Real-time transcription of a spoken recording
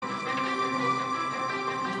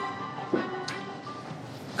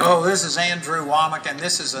Hello, this is Andrew Womack, and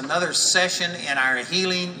this is another session in our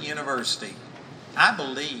Healing University. I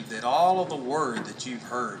believe that all of the word that you've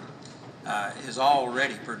heard is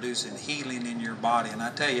already producing healing in your body. And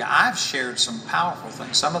I tell you, I've shared some powerful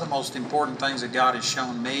things, some of the most important things that God has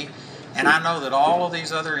shown me. And I know that all of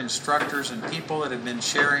these other instructors and people that have been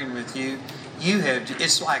sharing with you,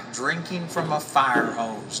 it's like drinking from a fire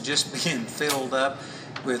hose, just being filled up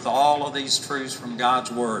with all of these truths from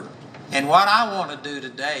God's Word. And what I want to do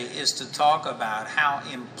today is to talk about how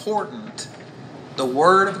important the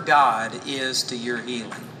Word of God is to your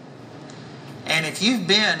healing. And if you've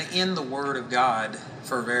been in the Word of God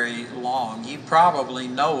for very long, you probably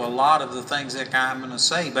know a lot of the things that I'm going to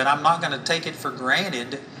say, but I'm not going to take it for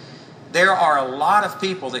granted. There are a lot of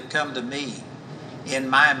people that come to me in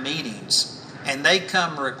my meetings, and they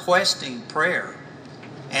come requesting prayer.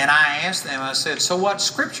 And I ask them, I said, so what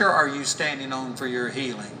scripture are you standing on for your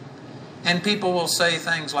healing? And people will say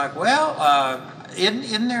things like, well,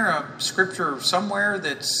 isn't there a scripture somewhere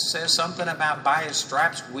that says something about by His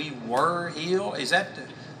stripes we were healed? Is that the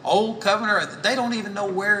old covenant? They don't even know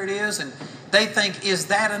where it is, and they think, is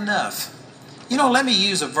that enough? You know, let me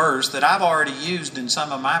use a verse that I've already used in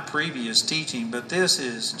some of my previous teaching, but this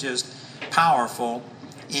is just powerful.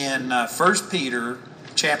 In 1 Peter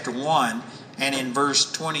chapter 1 and in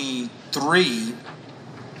verse 23,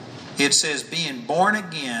 it says, being born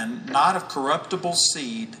again, not of corruptible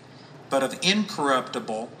seed, but of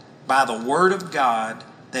incorruptible, by the word of God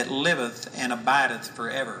that liveth and abideth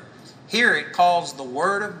forever. Here it calls the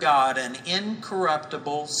word of God an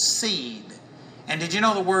incorruptible seed. And did you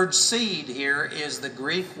know the word seed here is the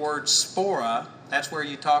Greek word spora? That's where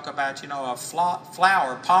you talk about, a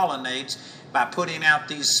flower pollinates by putting out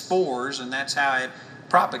these spores, and that's how it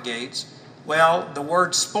propagates. Well, the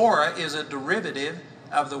word spora is a derivative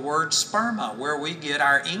of the word sperma, where we get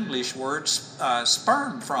our English word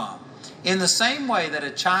sperm from. In the same way that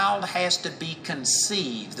a child has to be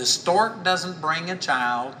conceived, the stork doesn't bring a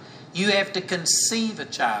child, you have to conceive a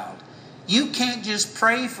child. You can't just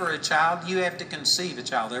pray for a child, you have to conceive a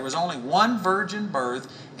child. There was only one virgin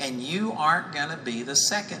birth, and you aren't going to be the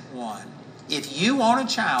second one. If you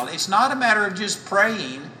want a child, it's not a matter of just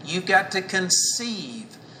praying, you've got to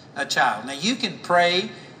conceive a child. Now you can pray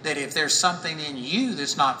that if there's something in you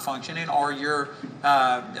that's not functioning, or your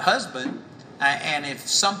husband, and if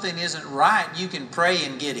something isn't right, you can pray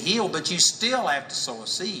and get healed, but you still have to sow a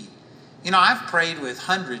seed. I've prayed with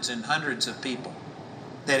hundreds and hundreds of people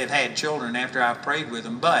that have had children after I've prayed with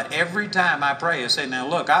them, but every time I pray, I say, now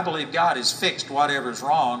look, I believe God has fixed whatever's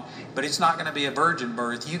wrong, but it's not going to be a virgin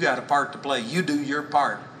birth. You got a part to play. You do your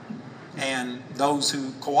part. And those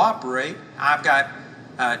who cooperate, I've got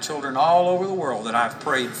children all over the world that I've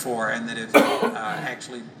prayed for and that have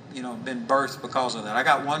actually, been birthed because of that. I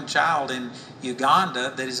got one child in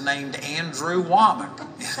Uganda that is named Andrew Womack.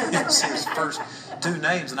 It's his first two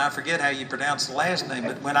names, and I forget how you pronounce the last name.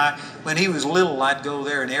 But when he was little, I'd go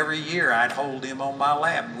there, and every year I'd hold him on my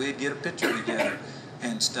lap, and we'd get a picture together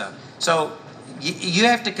and stuff. So you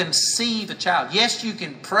have to conceive a child. Yes, you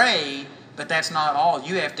can pray, but that's not all.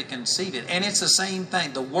 You have to conceive it, and it's the same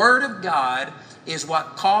thing. The Word of God is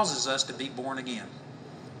what causes us to be born again.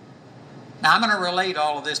 Now, I'm going to relate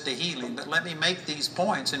all of this to healing, but let me make these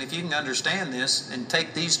points, and if you can understand this and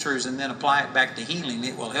take these truths and then apply it back to healing,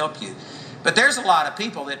 it will help you. But there's a lot of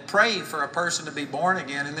people that pray for a person to be born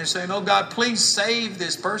again, and they're saying, oh God, please save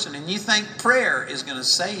this person, and you think prayer is going to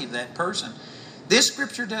save that person. This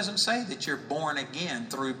scripture doesn't say that you're born again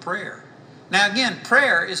through prayer. Now again,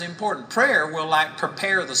 prayer is important. Prayer will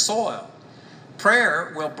prepare the soil.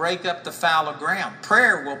 Prayer will break up the fallow ground.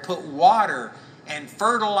 Prayer will put water and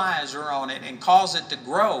fertilizer on it and cause it to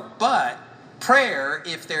grow. But prayer,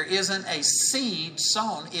 if there isn't a seed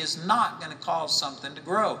sown, is not going to cause something to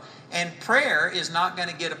grow. And prayer is not going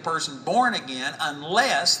to get a person born again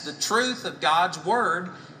unless the truth of God's Word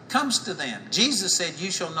comes to them. Jesus said, you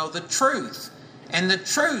shall know the truth, and the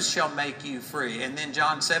truth shall make you free. And then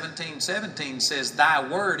John 17:17 says, thy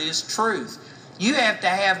word is truth. You have to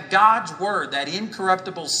have God's Word, that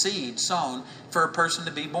incorruptible seed sown, for a person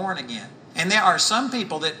to be born again. And there are some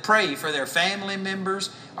people that pray for their family members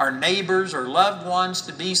or neighbors or loved ones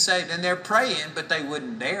to be saved. And they're praying, but they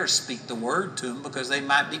wouldn't dare speak the word to them because they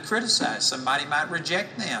might be criticized. Somebody might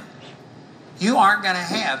reject them. You aren't going to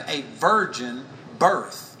have a virgin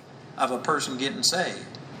birth of a person getting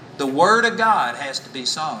saved. The Word of God has to be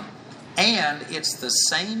sown. And it's the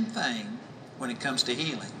same thing when it comes to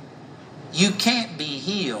healing. You can't be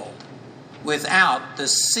healed without the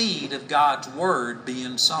seed of God's Word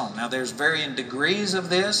being sown. Now, there's varying degrees of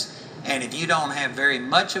this, and if you don't have very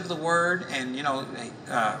much of the Word, and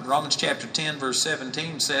Romans chapter 10 verse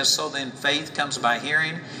 17 says, so then faith comes by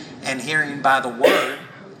hearing, and hearing by the Word.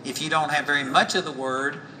 If you don't have very much of the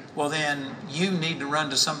Word, well then you need to run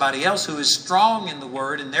to somebody else who is strong in the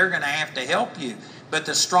Word, and they're going to have to help you. But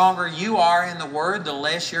the stronger you are in the Word, the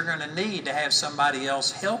less you're going to need to have somebody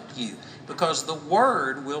else help you, because the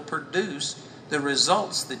Word will produce the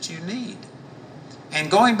results that you need. And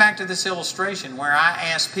going back to this illustration where I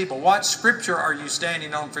ask people, what scripture are you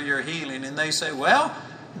standing on for your healing? And they say, well,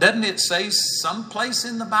 doesn't it say someplace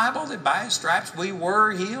in the Bible that by His stripes we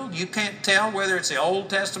were healed? You can't tell whether it's the Old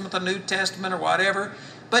Testament, the New Testament, or whatever.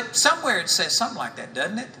 But somewhere it says something like that,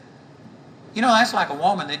 doesn't it? That's like a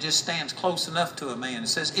woman that just stands close enough to a man and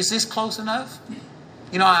says, is this close enough?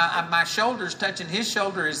 My shoulder's touching his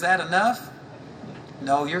shoulder. Is that enough?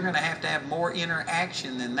 No, you're going to have more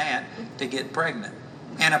interaction than that to get pregnant.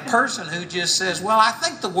 And a person who just says, well, I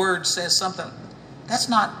think the Word says something, that's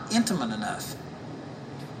not intimate enough.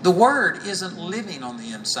 The Word isn't living on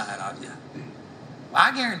the inside of you.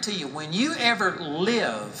 I guarantee you, when you ever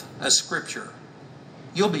live a scripture,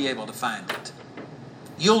 you'll be able to find it.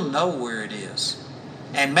 You'll know where it is.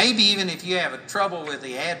 And maybe even if you have trouble with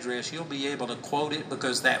the address, you'll be able to quote it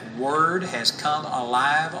because that Word has come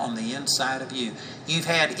alive on the inside of you. You've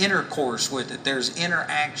had intercourse with it. There's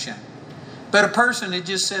interaction. But a person that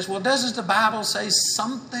just says, well, doesn't the Bible say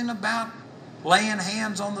something about laying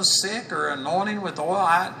hands on the sick or anointing with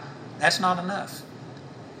oil? That's not enough.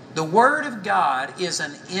 The Word of God is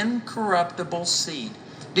an incorruptible seed.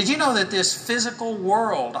 Did you know that this physical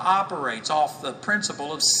world operates off the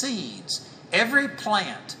principle of seeds? Every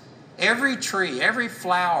plant, every tree, every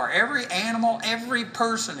flower, every animal, every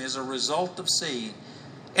person is a result of seed.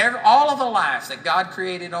 All of the life that God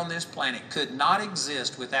created on this planet could not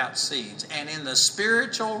exist without seeds. And in the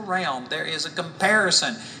spiritual realm, there is a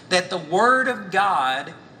comparison that the Word of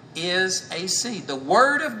God is a seed. The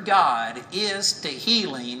Word of God is to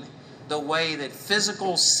healing the way that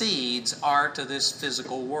physical seeds are to this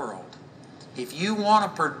physical world. If you want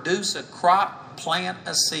to produce a crop, plant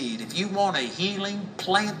a seed. If you want a healing,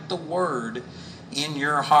 plant the Word in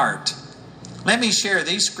your heart. Let me share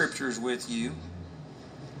these scriptures with you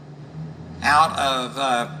out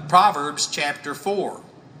of Proverbs chapter 4.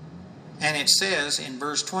 And it says in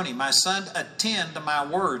verse 20, my son, attend to my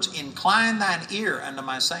words. Incline thine ear unto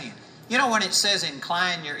my saying. When it says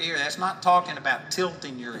incline your ear, that's not talking about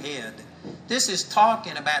tilting your head. This is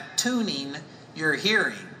talking about tuning your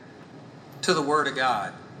hearing to the Word of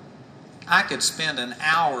God. I could spend an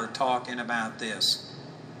hour talking about this.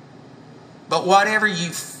 But whatever you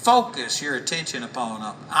focus your attention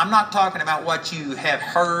upon, I'm not talking about what you have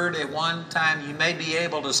heard at one time. You may be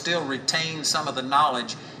able to still retain some of the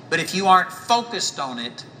knowledge, but if you aren't focused on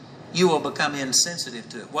it, you will become insensitive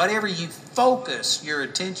to it. Whatever you focus your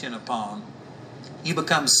attention upon, you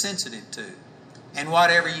become sensitive to. And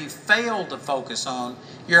whatever you fail to focus on,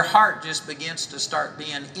 your heart just begins to start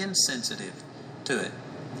being insensitive to it.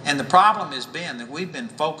 And the problem has been that we've been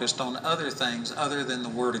focused on other things other than the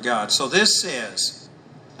Word of God. So this says,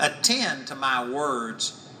 attend to my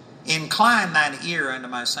words, incline thine ear unto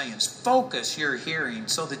my sayings. Focus your hearing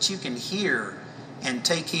so that you can hear and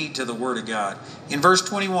take heed to the Word of God. In verse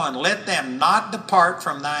 21, let them not depart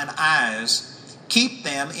from thine eyes, keep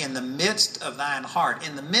them in the midst of thine heart.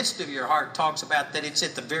 In the midst of your heart talks about that it's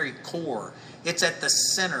at the very core. It's at the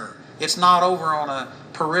center. It's not over on a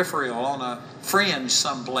peripheral, on a fringe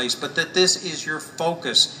someplace, but that this is your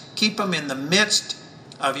focus. Keep them in the midst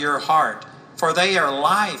of your heart, for they are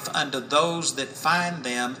life unto those that find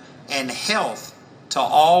them, and health to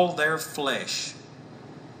all their flesh.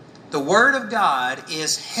 The Word of God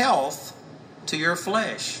is health to your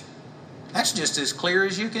flesh. That's just as clear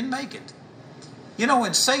as you can make it.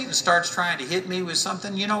 When Satan starts trying to hit me with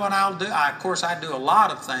something, you know what I'll do? I do a lot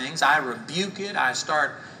of things. I rebuke it. I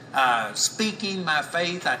start speaking my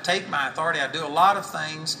faith. I take my authority. I do a lot of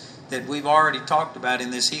things that we've already talked about in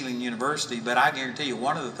this Healing University. But I guarantee you,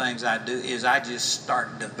 one of the things I do is I just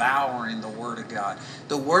start devouring the Word of God.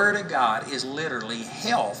 The Word of God is literally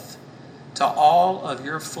health to all of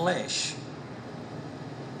your flesh.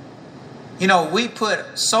 We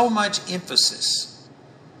put so much emphasis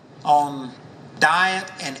on diet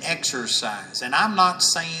and exercise. And I'm not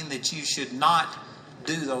saying that you should not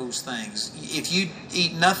do those things. If you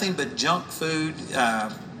eat nothing but junk food,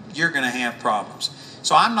 you're going to have problems.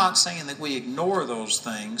 So I'm not saying that we ignore those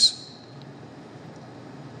things.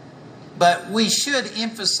 But we should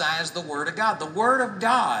emphasize the Word of God. The Word of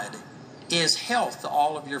God is health to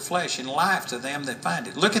all of your flesh and life to them that find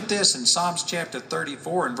it. Look at this in Psalms chapter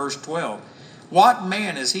 34 and verse 12. What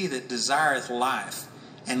man is he that desireth life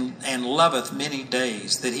and loveth many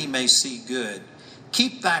days, that he may see good?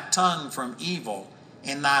 Keep thy tongue from evil,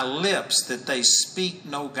 and thy lips that they speak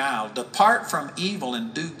no guile. Depart from evil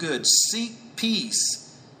and do good. Seek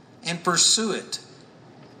peace and pursue it.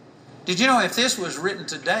 Did you know if this was written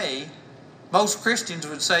today, most Christians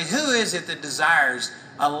would say, who is it that desires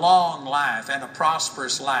a long life and a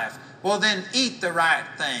prosperous life? Well, then eat the right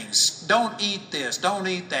things. Don't eat this. Don't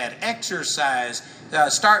eat that. Exercise.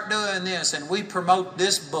 Start doing this. And we promote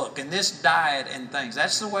this book and this diet and things.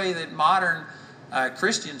 That's the way that modern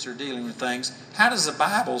Christians are dealing with things. How does the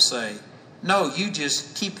Bible say? No, you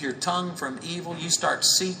just keep your tongue from evil. You start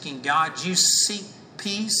seeking God. You seek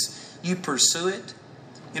peace. You pursue it.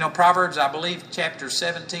 You know, Proverbs, I believe, chapter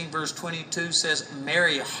 17, verse 22 says,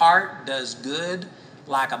 merry heart does good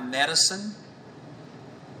like a medicine.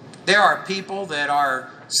 There are people that are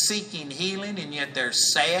seeking healing and yet they're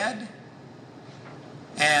sad.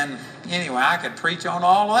 And anyway, I could preach on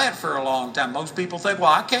all of that for a long time. Most people think,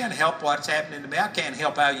 well, I can't help what's happening to me. I can't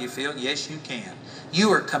help how you feel. Yes, you can. You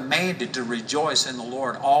are commanded to rejoice in the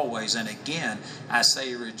Lord always. And again, I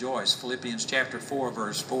say rejoice. Philippians chapter 4,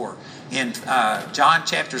 verse 4. In John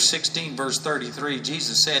chapter 16, verse 33,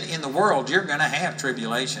 Jesus said, in the world you're going to have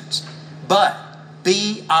tribulations. But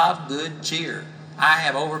be of good cheer. I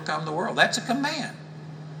have overcome the world. That's a command.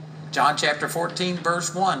 John chapter 14,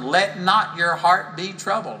 verse 1. Let not your heart be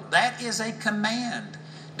troubled. That is a command.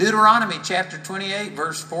 Deuteronomy chapter 28,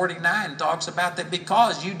 verse 49 talks about that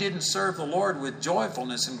because you didn't serve the Lord with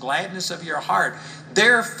joyfulness and gladness of your heart,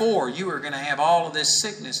 therefore you are going to have all of this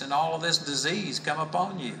sickness and all of this disease come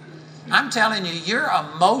upon you. I'm telling you, your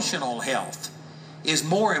emotional health is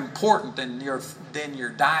more important than your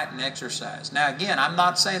diet and exercise. Now again, I'm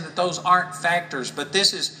not saying that those aren't factors, but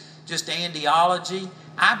this is just andiology.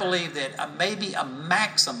 I believe that maybe a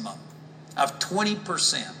maximum of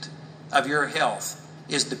 20% of your health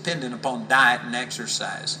is dependent upon diet and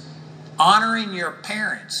exercise. Honoring your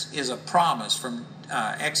parents is a promise from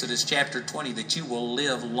Exodus chapter 20 that you will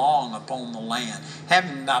live long upon the land.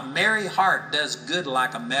 Having a merry heart does good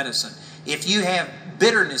like a medicine. If you have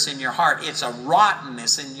bitterness in your heart, it's a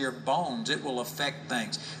rottenness in your bones. It will affect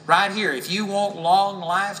things. Right here, if you want long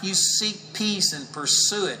life, you seek peace and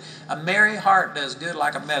pursue it. A merry heart does good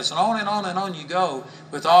like a medicine. On and on and on you go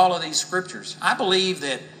with all of these scriptures. I believe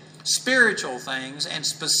that spiritual things, and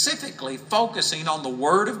specifically focusing on the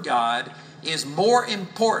Word of God, is more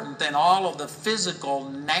important than all of the physical,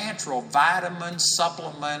 natural vitamins,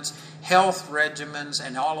 supplements, health regimens,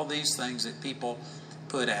 and all of these things that people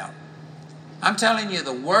put out. I'm telling you,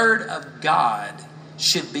 the Word of God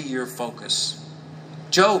should be your focus.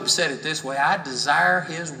 Job said it this way, I desire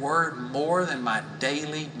His Word more than my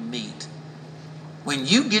daily meat. When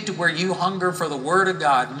you get to where you hunger for the Word of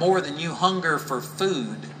God more than you hunger for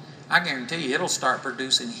food, I guarantee you it'll start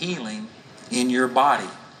producing healing in your body.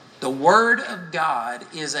 The Word of God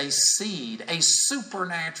is a seed, a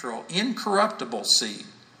supernatural, incorruptible seed.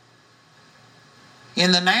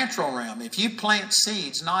 In the natural realm, if you plant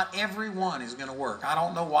seeds, not every one is going to work. I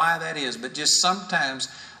don't know why that is, but just sometimes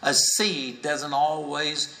a seed doesn't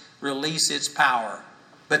always release its power.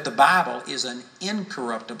 But the Bible is an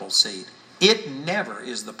incorruptible seed. It never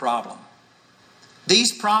is the problem.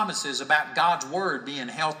 These promises about God's Word being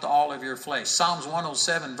health to all of your flesh. Psalms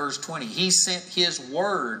 107 verse 20. He sent His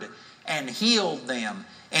Word and healed them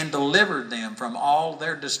and delivered them from all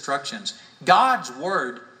their destructions. God's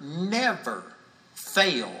Word never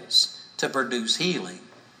fails to produce healing.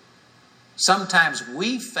 Sometimes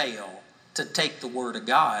we fail to take the Word of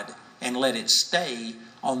God and let it stay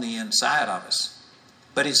on the inside of us.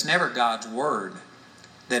 But it's never God's Word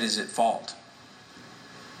that is at fault.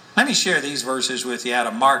 Let me share these verses with you out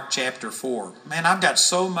of Mark chapter 4. Man, I've got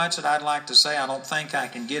so much that I'd like to say. I don't think I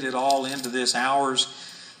can get it all into this hour's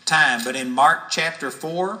time. But in Mark chapter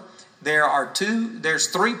 4, there's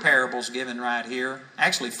 3 parables given right here.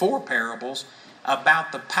 Actually, 4 parables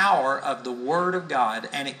about the power of the Word of God.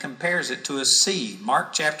 And it compares it to a seed.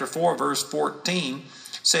 Mark chapter 4 verse 14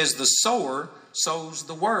 says, the sower sows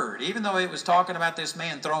the Word. Even though it was talking about this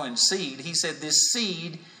man throwing seed, he said this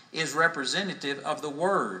seed is representative of the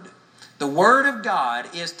Word. The Word of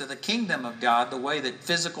God is to the kingdom of God the way that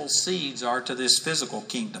physical seeds are to this physical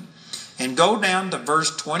kingdom. And go down to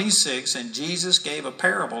verse 26, and Jesus gave a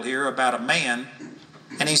parable here about a man,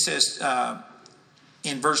 and he says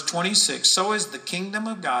in verse 26, so is the kingdom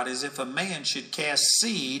of God as if a man should cast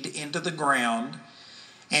seed into the ground,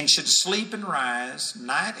 and should sleep and rise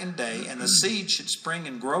night and day, and the seed should spring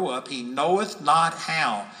and grow up, he knoweth not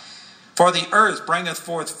how. For the earth bringeth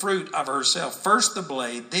forth fruit of herself, first the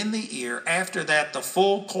blade, then the ear, after that the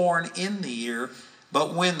full corn in the ear.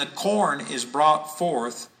 But when the corn is brought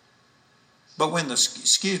forth, but when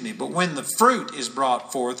the fruit is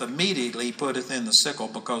brought forth, immediately he putteth in the sickle,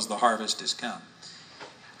 because the harvest is come.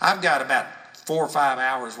 I've got about 4 or 5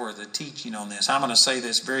 hours worth of teaching on this. I'm going to say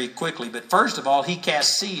this very quickly, but first of all, he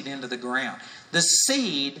casts seed into the ground. The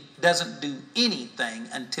seed doesn't do anything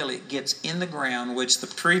until it gets in the ground, which the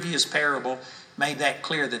previous parable made that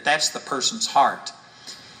clear, that that's the person's heart.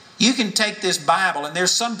 You can take this Bible, and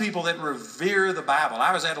there's some people that revere the Bible.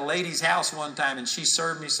 I was at a lady's house one time, and she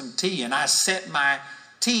served me some tea, and I set my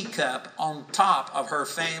teacup on top of her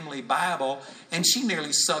family Bible, and she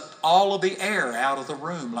nearly sucked all of the air out of the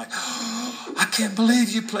room. Like, oh, I can't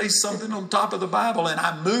believe you placed something on top of the Bible. And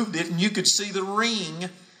I moved it, and you could see the ring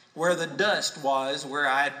where the dust was, where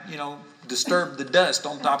I had, disturbed the dust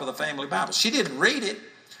on top of the family Bible. She didn't read it,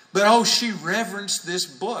 but she reverenced this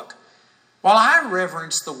book. Well, I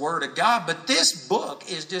reverence the Word of God, but this book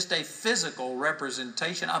is just a physical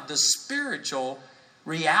representation of the spiritual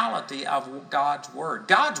reality of God's Word.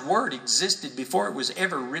 God's Word existed before it was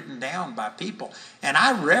ever written down by people. And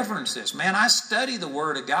I reverence this. Man, I study the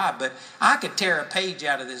Word of God, but I could tear a page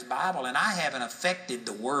out of this Bible and I haven't affected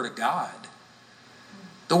the Word of God.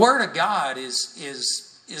 The Word of God is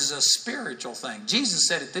a spiritual thing. Jesus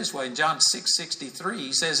said it this way in John 6:63.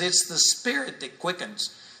 He says, it's the Spirit that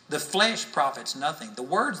quickens. The flesh profits nothing. The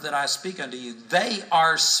words that I speak unto you, they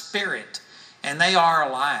are spirit and they are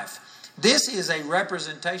alive. This is a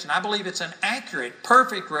representation. I believe it's an accurate,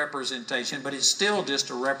 perfect representation, but it's still just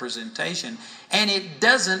a representation. And it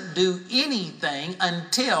doesn't do anything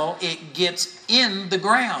until it gets in the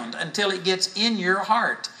ground, until it gets in your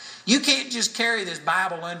heart. You can't just carry this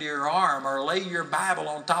Bible under your arm or lay your Bible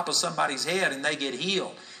on top of somebody's head and they get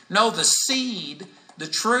healed. No, the seed, the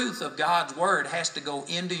truth of God's Word has to go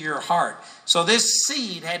into your heart. So this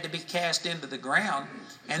seed had to be cast into the ground.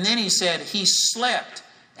 And then he said, he slept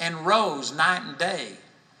and rose night and day.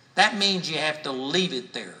 That means you have to leave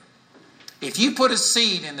it there. If you put a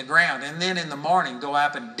seed in the ground and then in the morning go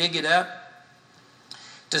up and dig it up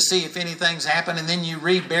to see if anything's happened, and then you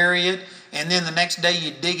rebury it, and then the next day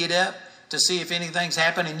you dig it up to see if anything's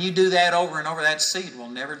happened, and you do that over and over, that seed will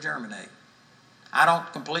never germinate. I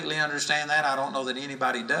don't completely understand that. I don't know that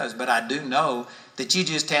anybody does, but I do know that you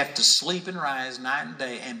just have to sleep and rise night and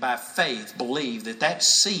day, and by faith believe that that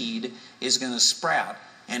seed is going to sprout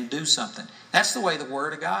and do something. That's the way the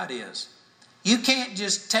Word of God is. You can't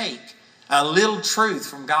just take a little truth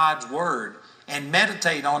from God's Word and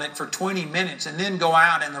meditate on it for 20 minutes and then go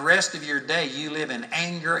out and the rest of your day you live in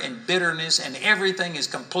anger and bitterness and everything is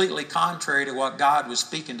completely contrary to what God was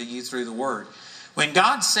speaking to you through the Word. When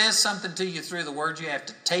God says something to you through the Word, you have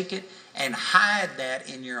to take it and hide that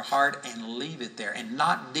in your heart and leave it there and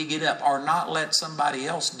not dig it up or not let somebody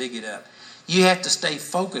else dig it up. You have to stay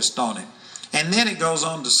focused on it. And then it goes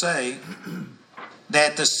on to say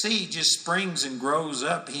that the seed just springs and grows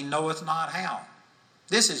up, he knoweth not how.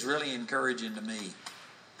 This is really encouraging to me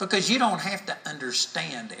because you don't have to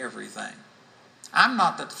understand everything. I'm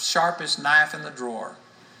not the sharpest knife in the drawer.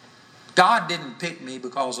 God didn't pick me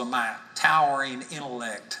because of my towering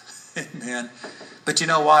intellect. Amen. But you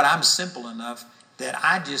know what? I'm simple enough that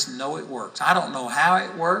I just know it works. I don't know how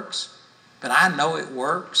it works, but I know it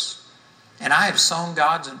works. And I have sown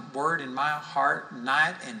God's Word in my heart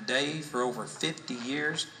night and day for over 50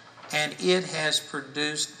 years, and it has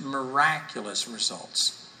produced miraculous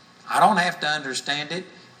results. I don't have to understand it.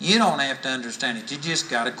 You don't have to understand it. You just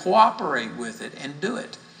got to cooperate with it and do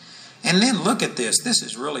it. And then look at this. This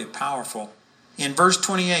is really powerful. In verse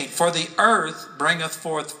 28, for the earth bringeth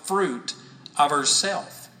forth fruit of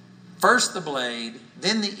herself. First the blade,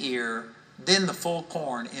 then the ear, then the full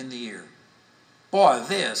corn in the ear. Boy,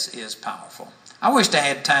 this is powerful. I wished I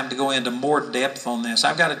had time to go into more depth on this.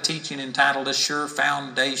 I've got a teaching entitled A Sure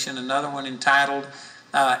Foundation, another one entitled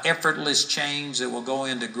Effortless Change that will go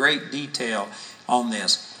into great detail on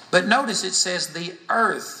this. But notice it says the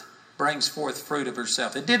earth brings forth fruit of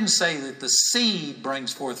herself. It didn't say that the seed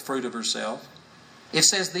brings forth fruit of herself. It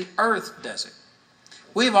says the earth does it.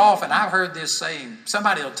 I've heard this saying,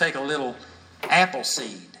 somebody will take a little apple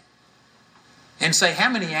seed and say, how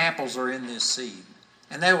many apples are in this seed?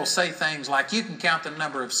 And they will say things like, you can count the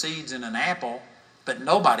number of seeds in an apple, but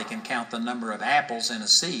nobody can count the number of apples in a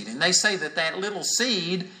seed. And they say that that little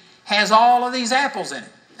seed has all of these apples in it.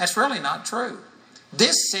 That's really not true.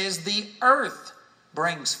 This says the earth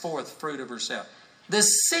brings forth fruit of herself. The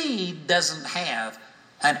seed doesn't have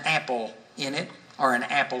an apple in it or an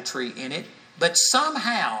apple tree in it, but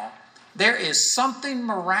somehow There is something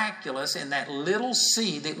miraculous in that little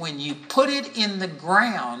seed that when you put it in the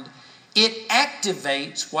ground, it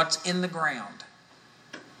activates what's in the ground.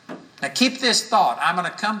 Now keep this thought. I'm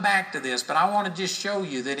going to come back to this, but I want to just show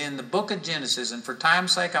you that in the book of Genesis, and for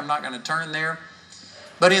time's sake I'm not going to turn there,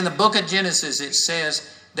 but in the book of Genesis it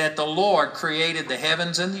says that the Lord created the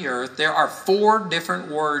heavens and the earth. There are 4 different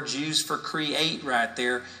words used for create right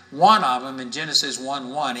there. One of them in Genesis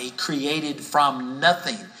 1:1, He created from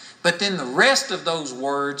nothing. But then the rest of those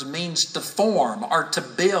words means to form or to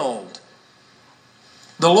build.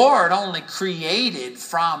 The Lord only created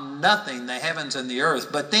from nothing the heavens and the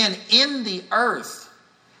earth. But then in the earth,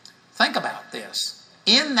 think about this.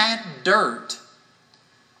 In that dirt,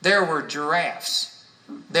 there were giraffes.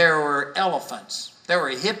 There were elephants. There were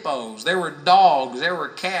hippos. There were dogs. There were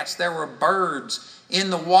cats. There were birds.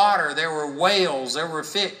 In the water, there were whales. There were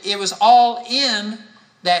fish. It was all in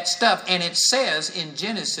that stuff. And it says in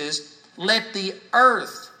Genesis, let the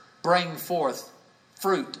earth bring forth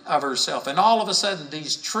fruit of herself. And all of a sudden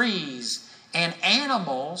these trees and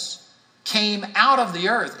animals came out of the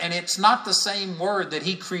earth. And it's not the same word that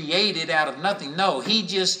He created out of nothing. No, He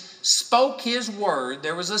just spoke His word.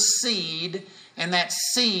 There was a seed, and that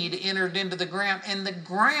seed entered into the ground, and the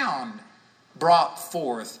ground brought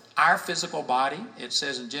forth our physical body. It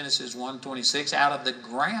says in Genesis 1:26, out of the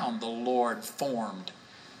ground the Lord formed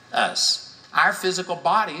us. Our physical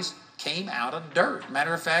bodies came out of dirt.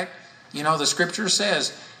 Matter of fact, you know, the scripture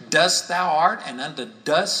says, dust thou art, and unto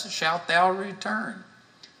dust shalt thou return.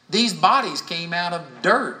 These bodies came out of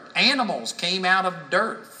dirt. Animals came out of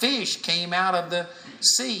dirt. Fish came out of the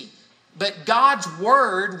sea. But God's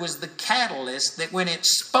word was the catalyst that when it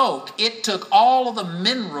spoke, it took all of the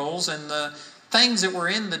minerals and the things that were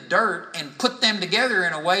in the dirt and put them together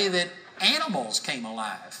in a way that animals came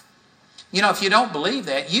alive. You know, if you don't believe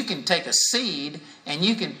that, you can take a seed and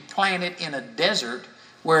you can plant it in a desert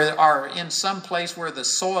or in some place where the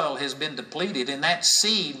soil has been depleted, and that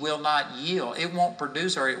seed will not yield. It won't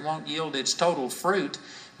produce, or it won't yield its total fruit,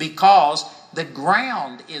 because the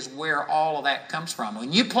ground is where all of that comes from.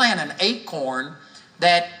 When you plant an acorn,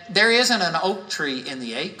 that there isn't an oak tree in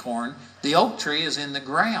the acorn. The oak tree is in the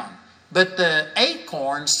ground. But the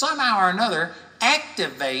acorn, somehow or another,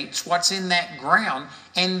 activates what's in that ground,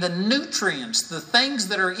 and the nutrients, the things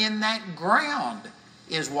that are in that ground,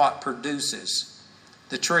 is what produces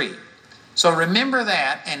the tree. So remember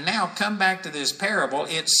that, and now come back to this parable.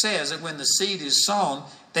 It says that when the seed is sown,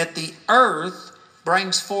 that the earth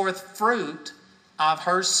brings forth fruit of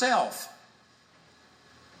herself.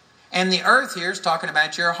 And the earth here is talking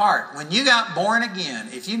about your heart. When you got born again,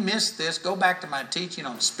 if you missed this, go back to my teaching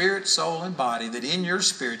on spirit, soul, and body, that in your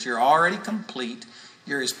spirit you're already complete.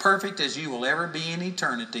 You're as perfect as you will ever be in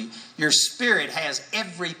eternity. Your spirit has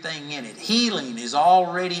everything in it. Healing is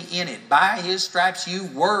already in it. By His stripes you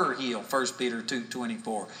were healed, 1 Peter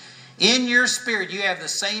 2:24. In your spirit you have the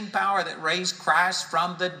same power that raised Christ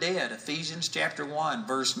from the dead, Ephesians chapter 1,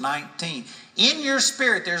 verse 19. In your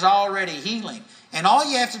spirit there's already healing. And all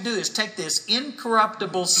you have to do is take this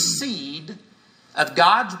incorruptible seed of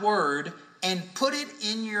God's Word and put it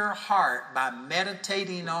in your heart by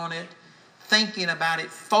meditating on it, thinking about it,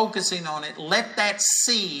 focusing on it. Let that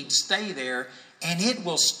seed stay there, and it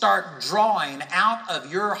will start drawing out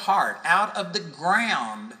of your heart, out of the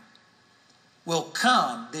ground will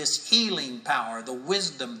come this healing power, the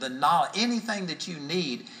wisdom, the knowledge, anything that you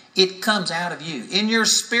need. It comes out of you. In your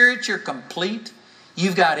spirit, you're complete.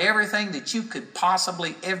 You've got everything that you could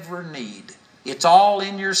possibly ever need. It's all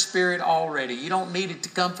in your spirit already. You don't need it to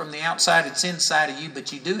come from the outside. It's inside of you,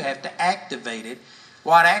 but you do have to activate it.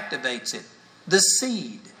 What activates it? The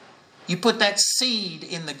seed. You put that seed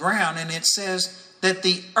in the ground, and it says that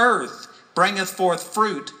the earth bringeth forth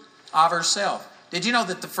fruit of herself. Did you know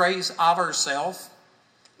that the phrase of herself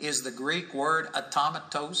is the Greek word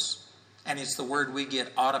automatos, and it's the word we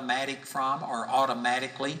get automatic from, or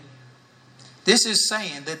automatically? This is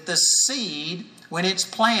saying that the seed, when it's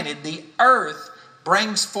planted, the earth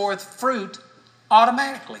brings forth fruit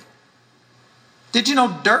automatically. Did you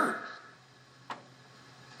know dirt?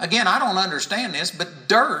 Again, I don't understand this, but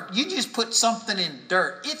dirt, you just put something in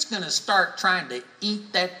dirt, it's going to start trying to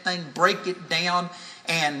eat that thing, break it down,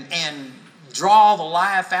 and draw the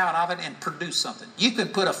life out of it and produce something. You can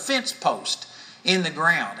put a fence post in the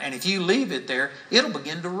ground, and if you leave it there, it'll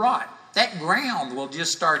begin to rot. That ground will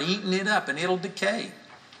just start eating it up, and it'll decay.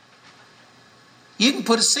 You can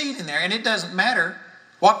put a seed in there, and it doesn't matter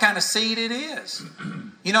what kind of seed it is.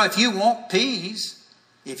 You know, if you want peas,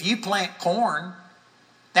 if you plant corn,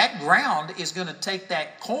 that ground is going to take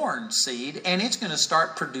that corn seed and it's going to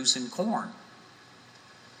start producing corn.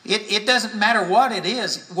 It doesn't matter what it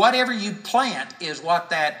is. Whatever you plant is what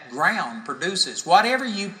that ground produces. Whatever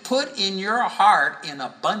you put in your heart in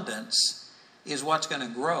abundance is what's going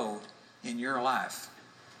to grow in your life.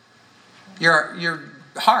 Your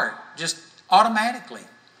heart just automatically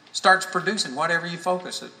starts producing whatever you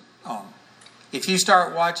focus it on. If you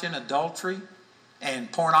start watching adultery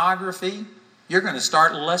and pornography, you're going to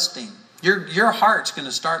start lusting. Your heart's going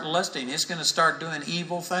to start lusting. It's going to start doing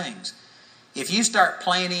evil things. If you start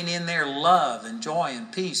planting in there love and joy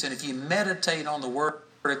and peace, and if you meditate on the Word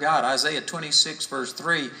of God, Isaiah 26 verse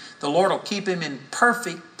 3, the Lord will keep him in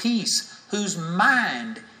perfect peace, whose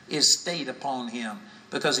mind is stayed upon Him,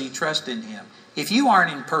 because he trusts in Him. If you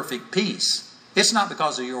aren't in perfect peace, it's not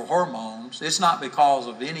because of your hormones. It's not because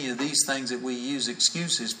of any of these things that we use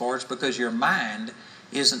excuses for. It's because your mind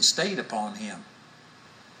isn't stayed upon Him.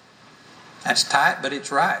 That's tight, but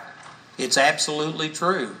it's right. It's absolutely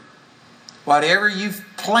true. Whatever you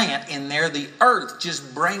plant in there, the earth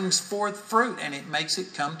just brings forth fruit and it makes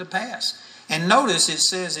it come to pass. And notice it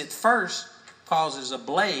says it first causes a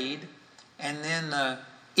blade and then the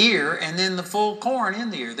ear and then the full corn in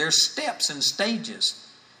the ear. There's steps and stages.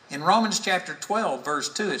 In Romans chapter 12 verse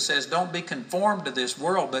 2 it says, don't be conformed to this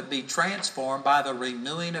world, but be transformed by the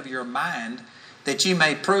renewing of your mind, that you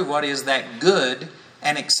may prove what is that good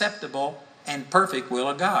and acceptable and perfect will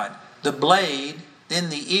of God. The blade, then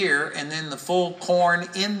the ear, and then the full corn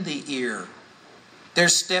in the ear.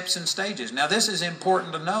 There's steps and stages. Now this is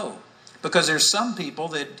important to know, because there's some people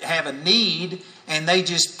that have a need and they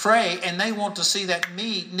just pray and they want to see that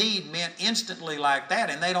need met instantly like that,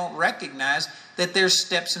 and they don't recognize that there's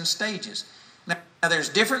steps and stages. Now there's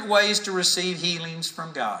different ways to receive healings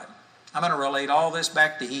from God. I'm going to relate all this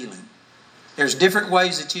back to healing. There's different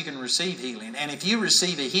ways that you can receive healing. And if you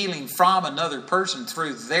receive a healing from another person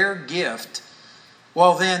through their gift,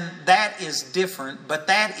 well then that is different, but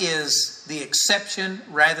that is the exception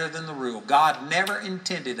rather than the rule. God never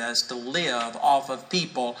intended us to live off of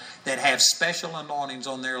people that have special anointings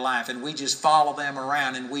on their life and we just follow them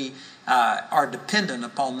around and we are dependent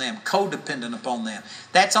upon them, codependent upon them.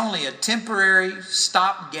 That's only a temporary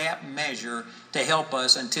stopgap measure to help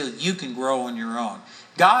us until you can grow on your own.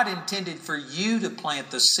 God intended for you to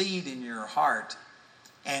plant the seed in your heart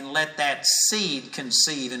and let that seed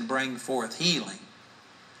conceive and bring forth healing.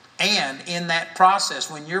 And in that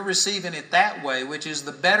process, when you're receiving it that way, which is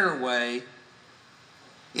the better way,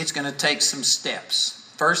 it's going to take some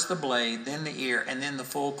steps. First the blade, then the ear, and then the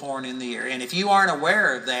full corn in the ear. And if you aren't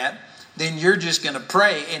aware of that, then you're just going to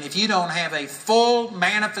pray. And if you don't have a full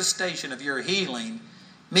manifestation of your healing,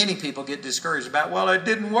 many people get discouraged about, well, it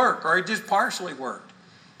didn't work, or it just partially worked.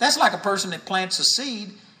 That's like a person that plants a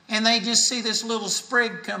seed and they just see this little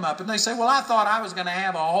sprig come up and they say, well, I thought I was going to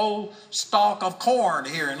have a whole stalk of corn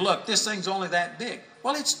here, and look, this thing's only that big.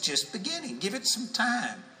 Well, it's just beginning. Give it some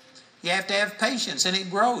time. You have to have patience, and it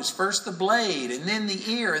grows. First the blade, and then the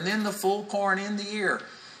ear, and then the full corn in the ear.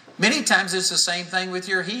 Many times it's the same thing with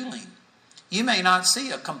your healing. You may not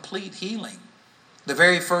see a complete healing the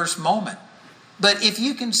very first moment, but if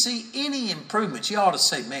you can see any improvements, you ought to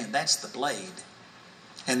say, man, that's the blade.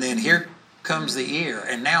 And then here comes the ear,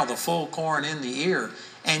 and now the full corn in the ear,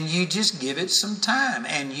 and you just give it some time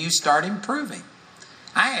and you start improving.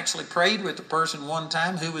 I actually prayed with a person one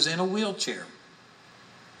time who was in a wheelchair,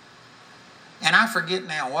 and I forget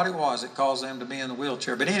now what it was that caused them to be in the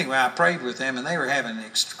wheelchair, but anyway, I prayed with them and they were having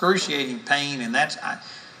excruciating pain, and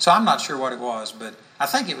so I'm not sure what it was, but I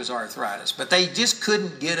think it was arthritis, but they just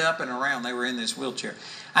couldn't get up and around. They were in this wheelchair.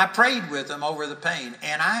 I prayed with them over the pain,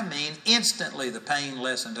 and I mean instantly the pain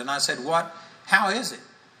lessened. And I said, how is it?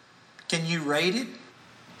 Can you rate it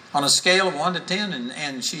on a scale of 1 to 10?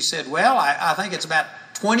 And she said, well, I think it's about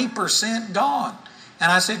 20% gone.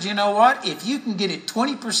 And I said, you know what? If you can get it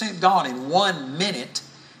 20% gone in 1 minute,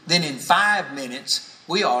 then in 5 minutes,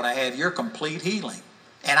 we ought to have your complete healing.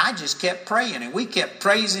 And I just kept praying, and we kept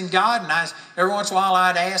praising God. And every once in a while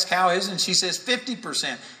I'd ask, how is it? And she says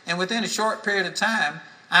 50%. And within a short period of time,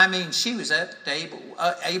 I mean, she was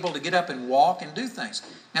able to get up and walk and do things.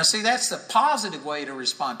 Now, see, that's the positive way to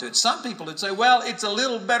respond to it. Some people would say, well, it's a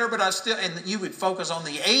little better, but and you would focus on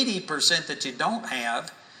the 80% that you don't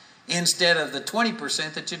have instead of the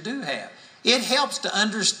 20% that you do have. It helps to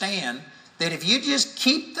understand that if you just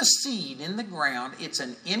keep the seed in the ground, it's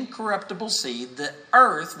an incorruptible seed. The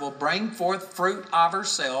earth will bring forth fruit of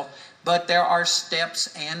herself, but there are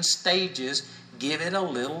steps and stages. Give it a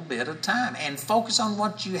little bit of time and focus on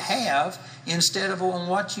what you have instead of on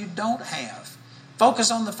what you don't have. Focus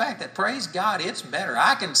on the fact that, praise God, it's better.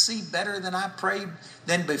 I can see better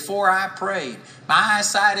than before I prayed. My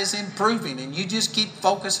eyesight is improving, and you just keep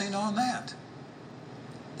focusing on that.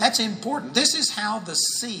 That's important. This is how the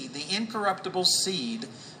seed, the incorruptible seed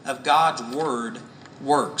of God's Word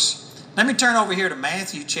works. Let me turn over here to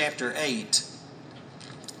Matthew chapter 8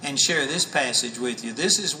 and share this passage with you.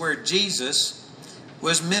 This is where Jesus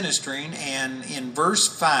was ministering, and in verse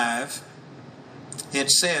 5 it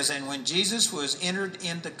says, "And when Jesus was entered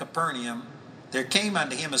into Capernaum, there came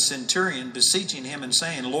unto him a centurion, beseeching him and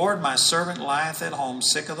saying, Lord, my servant lieth at home,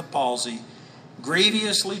 sick of the palsy,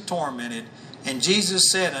 grievously tormented. And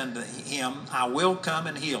Jesus said unto him, I will come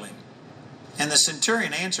and heal him. And the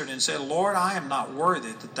centurion answered and said, Lord, I am not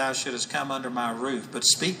worthy that thou shouldest come under my roof, but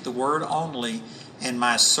speak the word only, and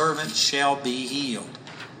my servant shall be healed.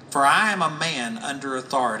 For I am a man under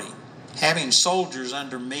authority, having soldiers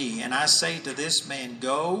under me, and I say to this man,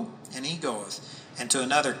 Go, and he goeth, and to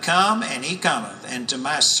another, Come, and he cometh, and to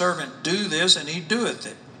my servant, Do this, and he doeth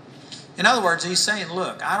it." In other words, he's saying,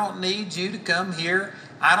 look, I don't need you to come here.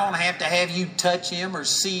 I don't have to have you touch him or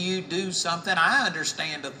see you do something. I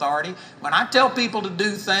understand authority. When I tell people to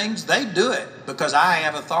do things, they do it because I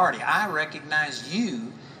have authority. I recognize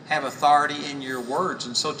you have authority in your words.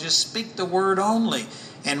 And so just speak the word only,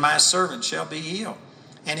 and my servant shall be healed.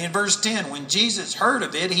 And in verse 10, when Jesus heard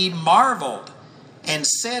of it, he marveled and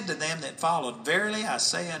said to them that followed, Verily I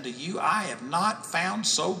say unto you, I have not found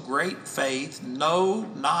so great faith, no,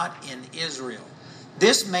 not in Israel.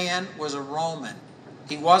 This man was a Roman.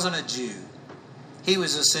 He wasn't a Jew. He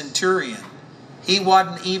was a centurion. He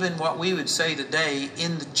wasn't even what we would say today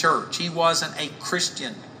in the church. He wasn't a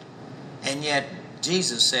Christian. And yet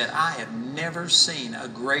Jesus said, I have never seen a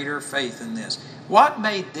greater faith than this. What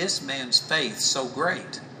made this man's faith so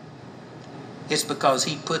great? It's because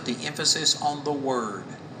he put the emphasis on the word.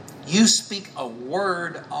 You speak a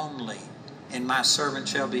word only, and my servant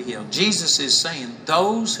shall be healed. Jesus is saying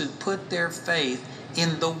those who put their faith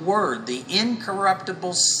in the word, the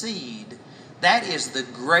incorruptible seed, that is the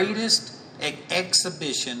greatest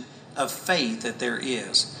exhibition of faith that there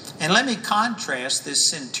is. And let me contrast this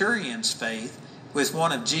centurion's faith with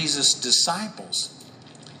one of Jesus' disciples.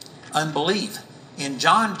 Unbelief. In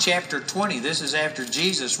John chapter 20, this is after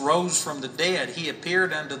Jesus rose from the dead. He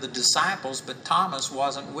appeared unto the disciples, but Thomas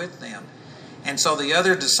wasn't with them. And so the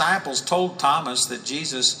other disciples told Thomas that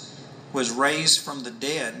Jesus was raised from the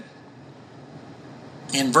dead.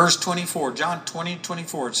 In verse 24, John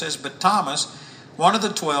 20:24, it says, But Thomas, one of the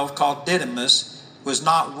 12, called Didymus, was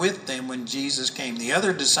not with them when Jesus came. The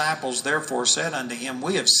other disciples therefore said unto him,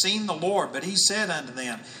 We have seen the Lord. But he said unto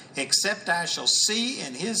them, Except I shall see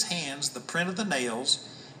in his hands the print of the nails,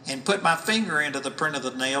 and put my finger into the print of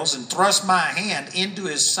the nails, and thrust my hand into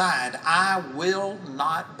his side, I will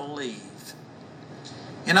not believe.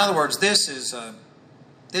 In other words, this is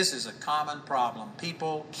a common problem.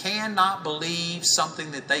 People cannot believe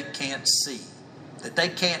something that they can't see, that they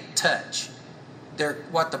can't touch. They're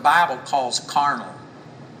what the Bible calls carnal.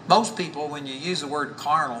 Most people, when you use the word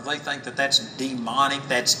carnal, they think that that's demonic,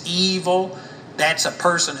 that's evil, that's a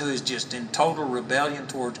person who is just in total rebellion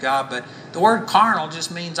towards God. But the word carnal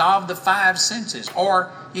just means of the five senses.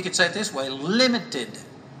 Or you could say it this way, limited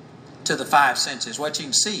to the five senses. What you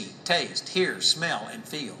can see, taste, hear, smell, and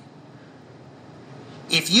feel.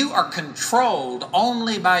 If you are controlled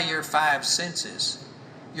only by your five senses,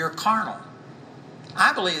 you're carnal.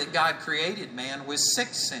 I believe that God created man with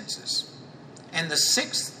six senses. And the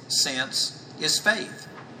sixth sense is faith.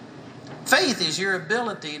 Faith is your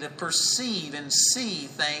ability to perceive and see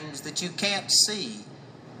things that you can't see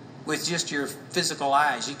with just your physical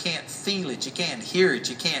eyes. You can't feel it, you can't hear it,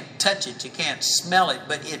 you can't touch it, you can't smell it,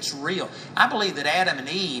 but it's real. I believe that Adam and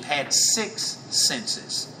Eve had six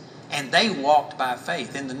senses, and they walked by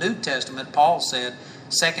faith. In the New Testament, Paul said,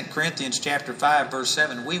 2 Corinthians chapter 5, verse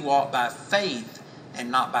 7, we walk by faith and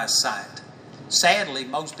not by sight. Sadly,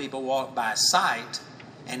 most people walk by sight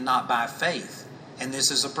and not by faith. And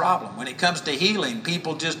this is a problem. When it comes to healing,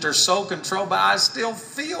 people just are so controlled by, I still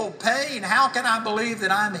feel pain. How can I believe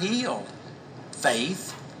that I'm healed?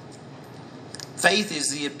 Faith. Faith is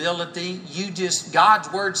the ability,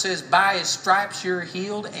 God's word says, by his stripes you're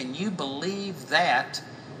healed, and you believe that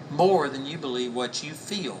more than you believe what you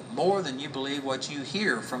feel, more than you believe what you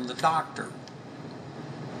hear from the doctor.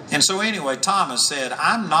 And so anyway, Thomas said,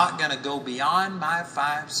 I'm not going to go beyond my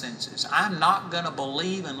five senses. I'm not going to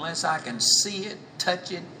believe unless I can see it,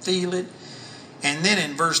 touch it, feel it. And then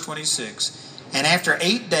in verse 26, and after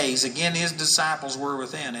 8 days, again his disciples were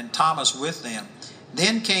within, and Thomas with them.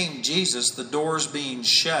 Then came Jesus, the doors being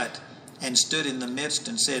shut, and stood in the midst,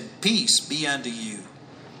 and said, Peace be unto you.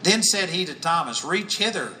 Then said he to Thomas, Reach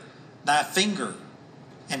hither thy finger,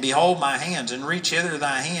 and behold my hands, and reach hither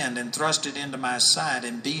thy hand, and thrust it into my side,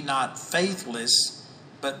 and be not faithless,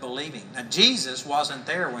 but believing. Now, Jesus wasn't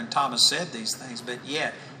there when Thomas said these things, but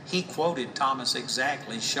yet he quoted Thomas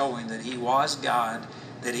exactly, showing that he was God,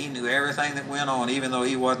 that he knew everything that went on, even though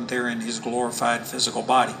he wasn't there in his glorified physical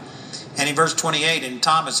body. And in verse 28, and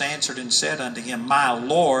Thomas answered and said unto him, My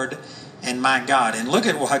Lord and my God. And look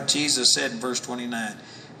at what Jesus said in verse 29.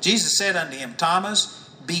 Jesus said unto him, Thomas,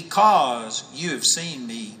 because you have seen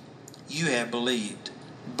me, you have believed.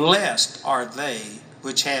 Blessed are they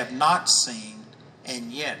which have not seen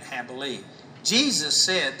and yet have believed. Jesus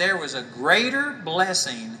said there was a greater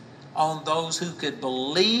blessing on those who could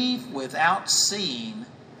believe without seeing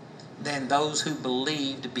than those who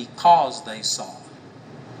believed because they saw.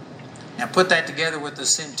 Now put that together with the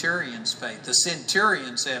centurion's faith. The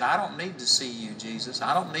centurion said, I don't need to see you, Jesus.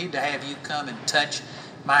 I don't need to have you come and touch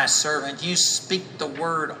my servant. You speak the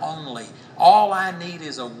word only. All I need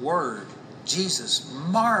is a word. Jesus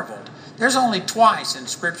marveled. There's only twice in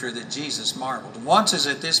Scripture that Jesus marveled. Once is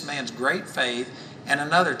at this man's great faith, and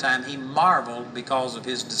another time he marveled because of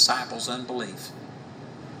his disciples' unbelief.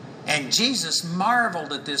 And Jesus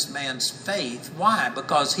marveled at this man's faith. Why?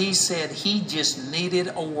 Because he said he just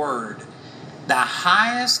needed a word. The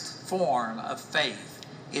highest form of faith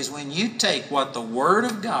is when you take what the Word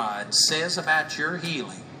of God says about your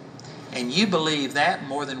healing, and you believe that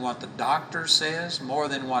more than what the doctor says, more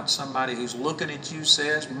than what somebody who's looking at you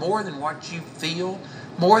says, more than what you feel,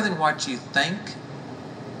 more than what you think.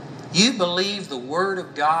 You believe the Word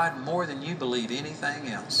of God more than you believe anything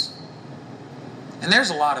else. And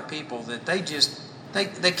there's a lot of people that they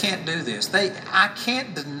can't do this. I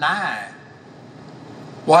can't deny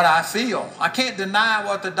what I feel. I can't deny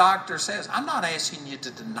what the doctor says. I'm not asking you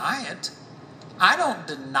to deny it. I don't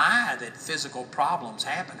deny that physical problems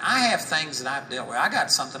happen. I have things that I've dealt with. I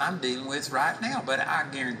got something I'm dealing with right now, but I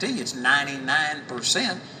guarantee you it's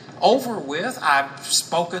 99% over with. I've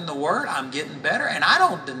spoken the word. I'm getting better. And I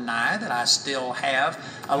don't deny that I still have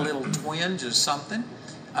a little twinge of something,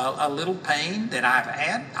 a little pain that I've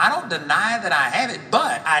had. I don't deny that I have it,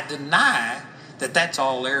 but I deny that that's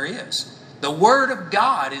all there is. The Word of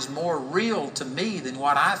God is more real to me than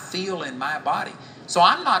what I feel in my body. So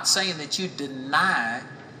I'm not saying that you deny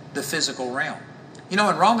the physical realm. You know,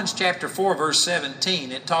 in Romans chapter 4, verse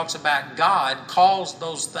 17, it talks about God calls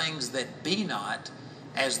those things that be not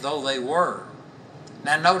as though they were.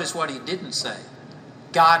 Now notice what he didn't say.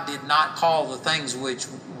 God did not call the things which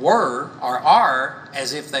were or are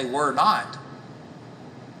as if they were not.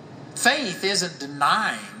 Faith isn't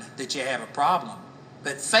denying that you have a problem,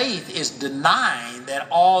 but faith is denying that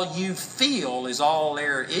all you feel is all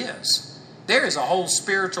there is. There is a whole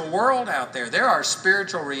spiritual world out there. There are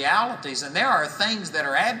spiritual realities, and there are things that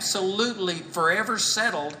are absolutely forever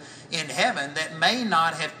settled in heaven that may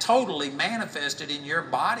not have totally manifested in your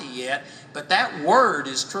body yet, but that Word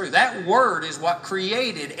is true. That Word is what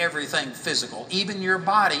created everything physical, even your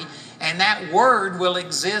body, and that Word will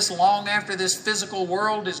exist long after this physical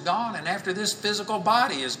world is gone and after this physical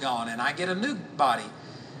body is gone and I get a new body.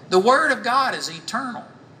 The Word of God is eternal.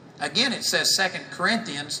 Again, it says 2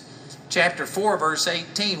 Corinthians chapter 4, verse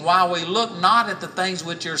 18, while we look not at the things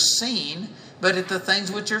which are seen, but at the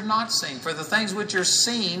things which are not seen. For the things which are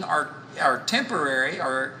seen are temporary,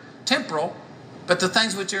 or temporal, but the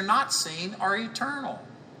things which are not seen are eternal.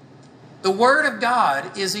 The Word of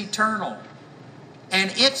God is eternal,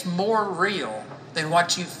 and it's more real than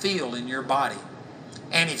what you feel in your body.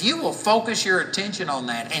 And if you will focus your attention on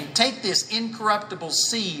that and take this incorruptible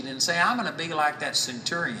seed and say, I'm going to be like that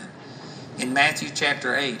centurion in Matthew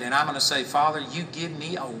chapter 8, and I'm going to say, Father, you give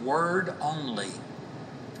me a word only,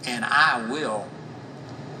 and I will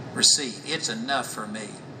receive. It's enough for me.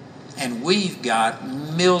 And we've got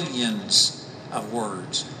millions of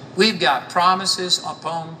words. We've got promises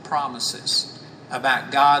upon promises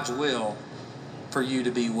about God's will for you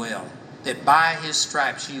to be well. That by His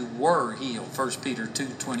stripes you were healed, 1 Peter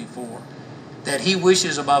 2:24. That He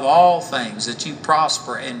wishes above all things that you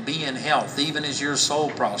prosper and be in health, even as your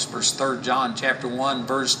soul prospers, 3 John chapter 1,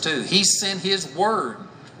 verse 2. He sent His word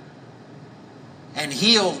and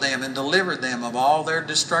healed them and delivered them of all their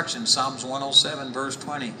destruction, Psalms 107, verse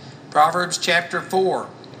 20. Proverbs chapter 4.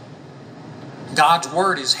 God's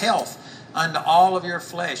word is health unto all of your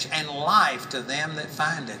flesh and life to them that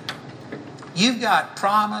find it. You've got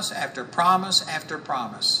promise after promise after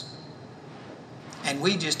promise. And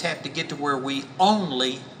we just have to get to where we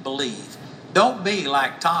only believe. Don't be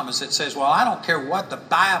like Thomas that says, well, I don't care what the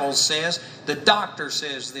Bible says. The doctor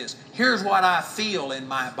says this. Here's what I feel in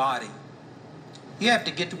my body. You have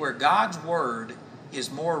to get to where God's Word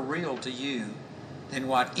is more real to you than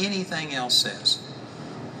what anything else says.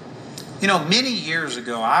 You know, many years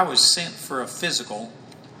ago, I was sent for a physical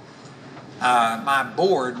My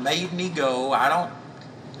board made me go. I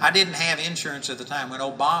didn't have insurance at the time. When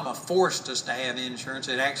Obama forced us to have insurance,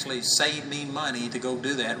 it actually saved me money to go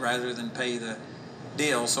do that rather than pay the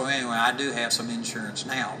deal. So anyway, I do have some insurance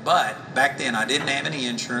now. But back then I didn't have any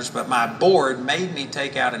insurance, but my board made me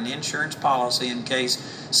take out an insurance policy in case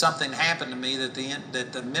something happened to me that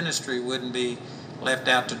the ministry wouldn't be left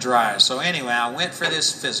out to dry. So anyway, I went for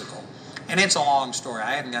this physical. And it's a long story.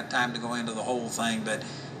 I hadn't got time to go into the whole thing, but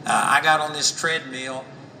I got on this treadmill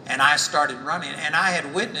and I started running. And I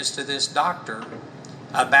had witnessed to this doctor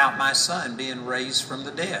about my son being raised from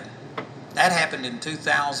the dead. That happened in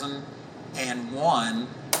 2001,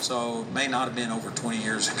 so it may not have been over 20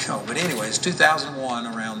 years ago. But anyways, 2001,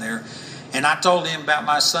 around there. And I told him about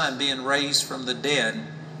my son being raised from the dead.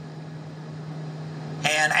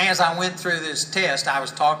 And as I went through this test, I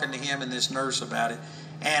was talking to him and this nurse about it.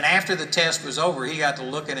 And after the test was over, he got to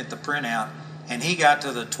looking at the printout. And he got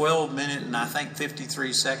to the 12-minute and I think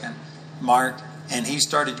 53-second mark. And he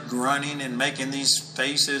started grunting and making these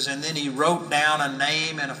faces. And then he wrote down a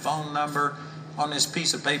name and a phone number on this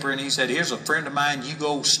piece of paper. And he said, here's a friend of mine. You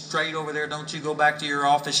go straight over there. Don't you go back to your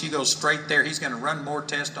office. You go straight there. He's going to run more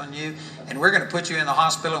tests on you. And we're going to put you in the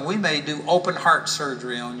hospital. And we may do open heart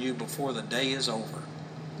surgery on you before the day is over.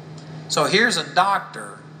 So here's a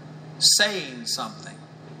doctor saying something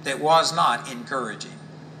that was not encouraging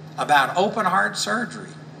about open heart surgery.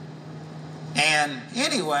 And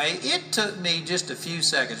anyway, it took me just a few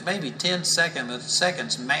seconds, maybe 10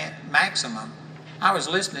 seconds maximum. I was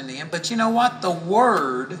listening to him, but you know what? The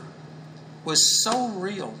word was so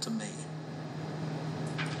real to me.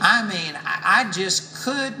 I mean, I just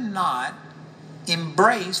could not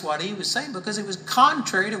embrace what he was saying because it was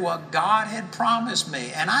contrary to what God had promised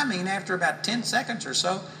me. And I mean, after about 10 seconds or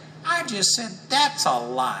so, I just said, that's a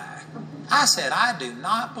lie. I said, I do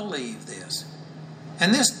not believe this.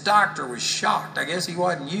 And this doctor was shocked. I guess he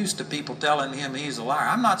wasn't used to people telling him he's a liar.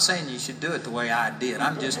 I'm not saying you should do it the way I did.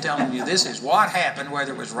 I'm just telling you this is what happened,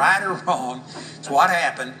 whether it was right or wrong. It's what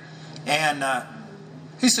happened. And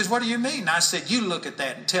he says, what do you mean? I said, you look at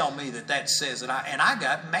that and tell me that says it. And I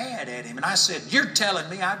got mad at him. And I said, you're telling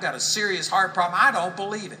me I've got a serious heart problem? I don't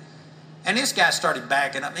believe it. And this guy started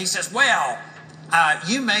backing up. And he says, well,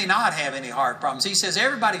 you may not have any heart problems. He says,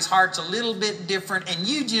 everybody's heart's a little bit different. And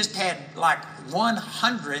you just had like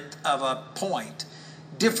 1/100th of a point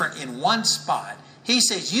different in one spot. He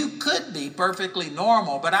says, you could be perfectly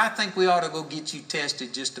normal, but I think we ought to go get you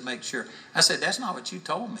tested just to make sure. I said, that's not what you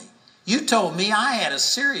told me. You told me I had a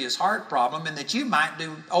serious heart problem and that you might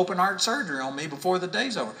do open heart surgery on me before the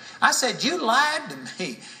day's over. I said, you lied to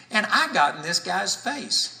me. And I got in this guy's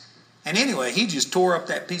face. And anyway, he just tore up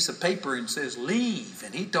that piece of paper and says, leave.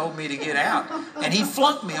 And he told me to get out. And he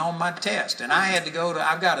flunked me on my test. And I had to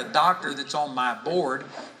I've got a doctor that's on my board.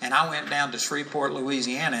 And I went down to Shreveport,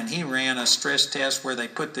 Louisiana, and he ran a stress test where they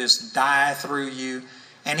put this dye through you.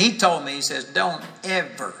 And he told me, he says, don't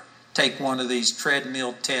ever take one of these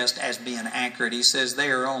treadmill tests as being accurate. He says they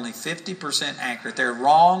are only 50% accurate. They're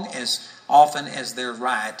wrong as often as they're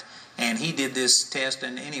right. And he did this test,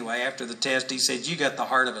 and anyway, after the test, he said, you got the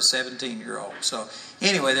heart of a 17-year-old. So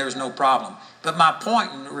anyway, there was no problem. But my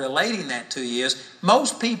point in relating that to you is,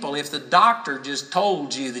 most people, if the doctor just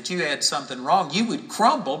told you that you had something wrong, you would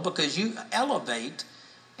crumble because you elevate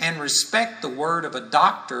and respect the word of a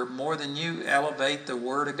doctor more than you elevate the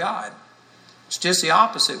word of God. It's just the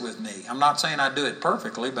opposite with me. I'm not saying I do it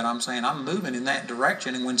perfectly, but I'm saying I'm moving in that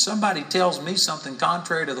direction. And when somebody tells me something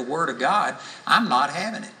contrary to the word of God, I'm not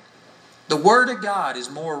having it. The Word of God is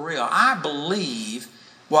more real. I believe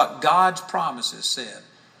what God's promises said.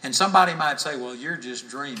 And somebody might say, well, you're just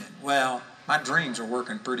dreaming. Well, my dreams are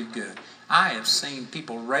working pretty good. I have seen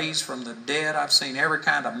people raised from the dead. I've seen every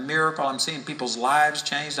kind of miracle. I'm seeing people's lives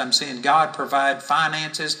changed. I'm seeing God provide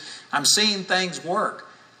finances. I'm seeing things work.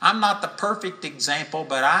 I'm not the perfect example,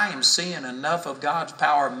 but I am seeing enough of God's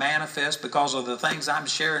power manifest because of the things I'm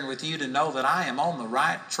sharing with you to know that I am on the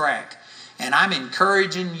right track. And I'm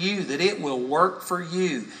encouraging you that it will work for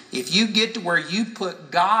you. If you get to where you put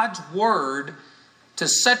God's Word to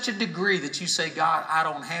such a degree that you say, God, I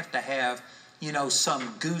don't have to have, some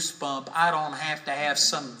goosebump. I don't have to have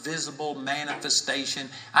some visible manifestation.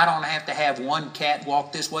 I don't have to have one cat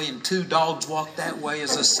walk this way and 2 dogs walk that way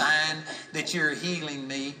as a sign that you're healing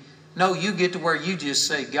me. No, you get to where you just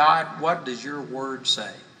say, God, what does your Word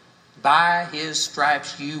say? By His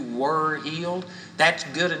stripes you were healed. That's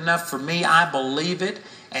good enough for me. I believe it.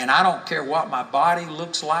 And I don't care what my body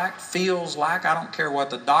looks like, feels like. I don't care what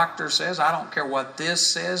the doctor says. I don't care what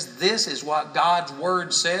this says. This is what God's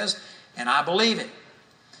Word says, and I believe it.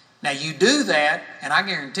 Now you do that, and I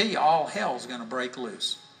guarantee you all hell's going to break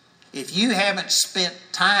loose. if you haven't spent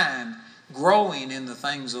time growing in the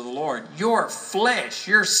things of the Lord, your flesh,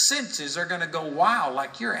 your senses are going to go wild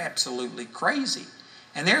like you're absolutely crazy.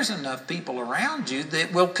 And there's enough people around you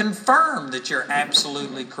that will confirm that you're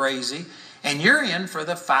absolutely crazy, and you're in for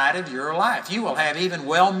the fight of your life. You will have even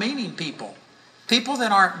well-meaning people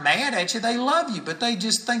that aren't mad at you. They love you, but they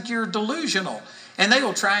just think you're delusional, and they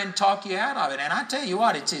will try and talk you out of it. And I tell you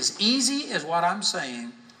what, it's as easy as what I'm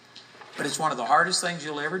saying, but it's one of the hardest things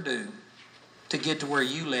you'll ever do, to get to where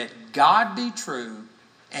you let God be true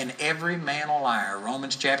and every man a liar.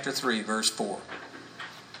 Romans chapter 3, verse 4.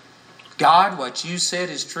 God, what you said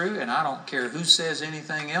is true, and I don't care who says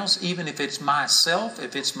anything else, even if it's myself,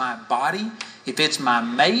 if it's my body, if it's my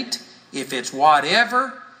mate, if it's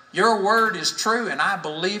whatever. Your word is true, and I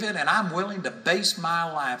believe it, and I'm willing to base my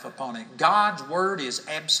life upon it. God's word is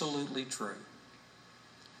absolutely true.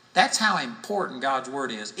 That's how important God's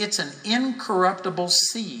word is. It's an incorruptible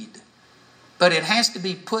seed. But it has to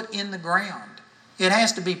be put in the ground. It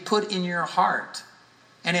has to be put in your heart.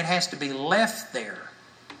 And it has to be left there.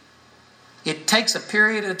 It takes a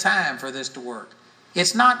period of time for this to work.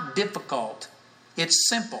 It's not difficult. It's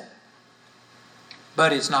simple.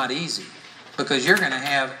 But it's not easy. Because you're going to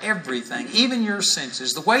have everything, even your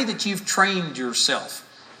senses, the way that you've trained yourself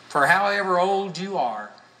for however old you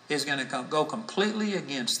are, is going to go completely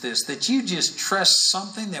against this. That you just trust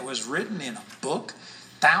something that was written in a book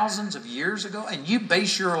thousands of years ago, and you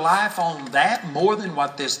base your life on that more than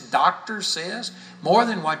what this doctor says, more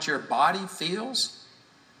than what your body feels.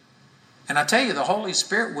 And I tell you, the Holy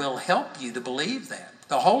Spirit will help you to believe that.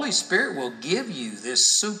 The Holy Spirit will give you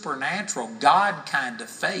this supernatural God kind of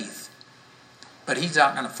faith, but He's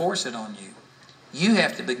not going to force it on you. You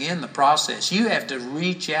have to begin the process. You have to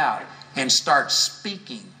reach out and start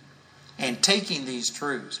speaking and taking these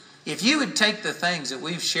truths. If you would take the things that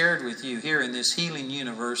we've shared with you here in this Healing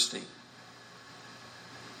University,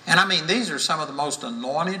 and I mean, these are some of the most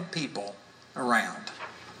anointed people around,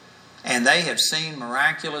 and they have seen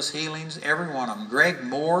miraculous healings, every one of them. Greg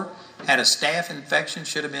Moore had a staph infection,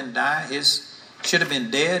 should have been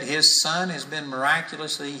dead. His son has been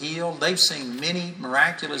miraculously healed. They've seen many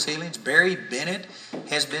miraculous healings. Barry Bennett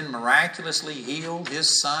has been miraculously healed.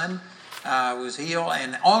 His son was healed,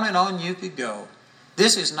 and on you could go.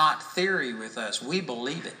 This is not theory with us. We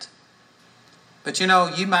believe it. But you know,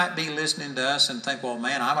 you might be listening to us and think, well,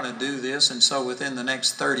 man, I'm going to do this, and so within the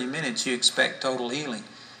next 30 minutes you expect total healing.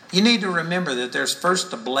 You need to remember that there's first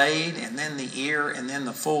the blade, and then the ear, and then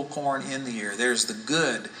the full corn in the ear. There's the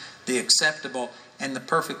good, the acceptable, and the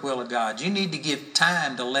perfect will of God. You need to give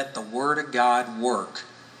time to let the Word of God work.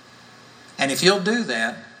 And if you'll do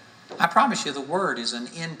that, I promise you the Word is an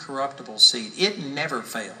incorruptible seed. It never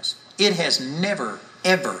fails. It has never,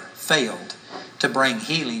 ever failed to bring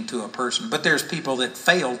healing to a person. But there's people that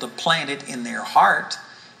fail to plant it in their heart.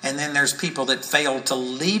 And then there's people that fail to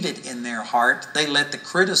leave it in their heart. They let the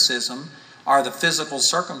criticism or the physical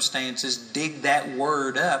circumstances dig that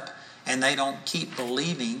word up, and they don't keep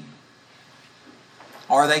believing.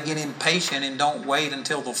 Or they get impatient and don't wait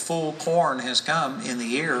until the full corn has come in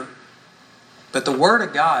the ear. But the Word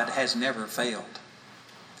of God has never failed.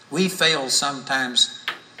 We fail sometimes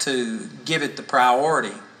to give it the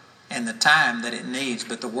priority and the time that it needs,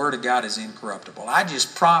 but the Word of God is incorruptible. I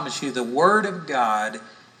just promise you, the Word of God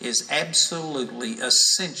is absolutely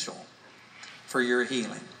essential for your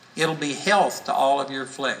healing. It'll be health to all of your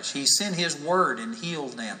flesh. He sent His Word and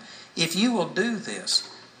healed them. If you will do this,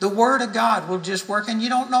 the Word of God will just work, and you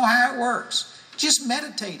don't know how it works. Just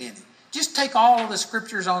meditate in it. Just take all of the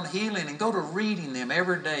scriptures on healing and go to reading them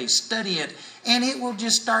every day. Study it, and it will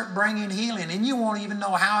just start bringing healing. And you won't even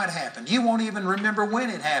know how it happened. You won't even remember when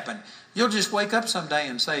it happened. You'll just wake up someday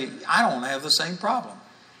and say, I don't have the same problem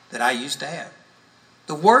that I used to have.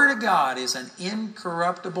 The Word of God is an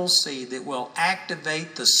incorruptible seed that will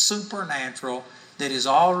activate the supernatural that has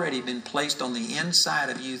already been placed on the inside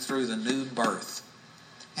of you through the new birth.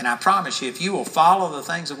 And I promise you, if you will follow the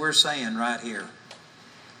things that we're saying right here,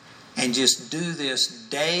 and just do this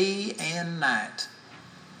day and night.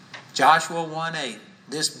 Joshua 1:8,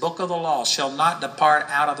 this book of the law shall not depart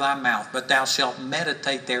out of thy mouth, but thou shalt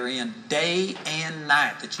meditate therein day and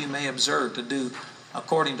night, that you may observe to do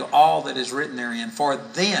according to all that is written therein. For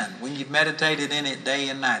then, when you've meditated in it day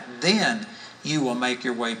and night, then you will make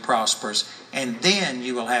your way prosperous, and then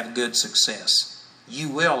you will have good success. You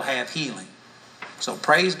will have healing. So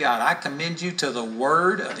praise God. I commend you to the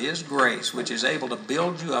Word of His grace, which is able to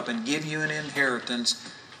build you up and give you an inheritance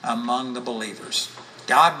among the believers.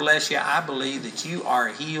 God bless you. I believe that you are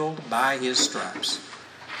healed by His stripes.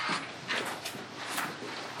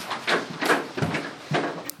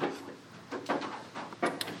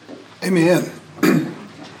 Amen.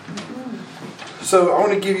 So I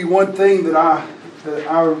want to give you one thing that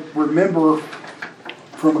I remember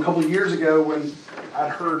from a couple of years ago when I'd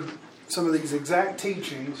heard some of these exact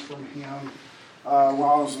teachings from him while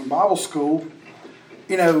I was in Bible school.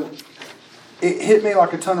 You know, it hit me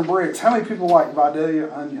like a ton of bricks. How many people like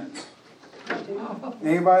Vidalia onions?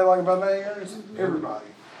 Anybody like Vidalia onions? Everybody.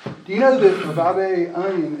 Do you know that a Vidalia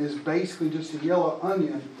onion is basically just a yellow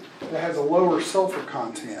onion that has a lower sulfur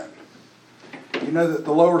content? You know that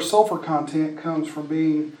the lower sulfur content comes from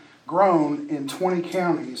being grown in 20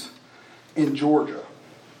 counties in Georgia.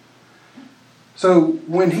 So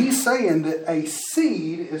when he's saying that a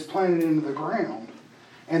seed is planted into the ground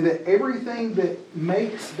and that everything that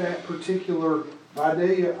makes that particular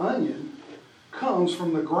Vidalia onion comes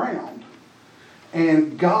from the ground,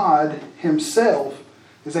 and God himself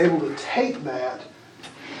is able to take that,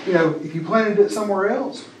 you know, if you planted it somewhere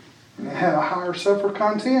else and it had a higher sulfur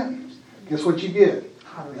content, guess what you get?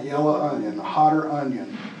 A yellow onion, a hotter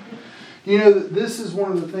onion. You know, this is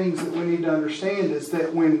one of the things that we need to understand is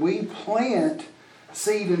that when we plant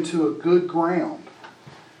seed into a good ground,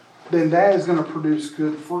 then that is going to produce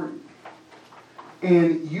good fruit.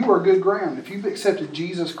 And you are good ground. If you've accepted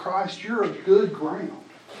Jesus Christ, you're a good ground.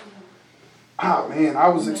 Oh man, I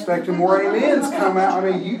was expecting more amens come out.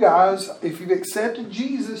 I mean, you guys, if you've accepted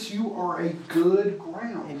Jesus, you are a good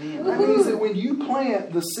ground. Amen. That means that when you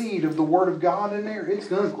plant the seed of the Word of God in there, it's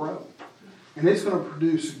going to grow. And it's going to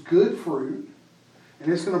produce good fruit.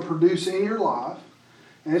 And it's going to produce in your life.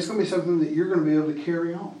 And it's going to be something that you're going to be able to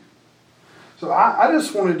carry on. So I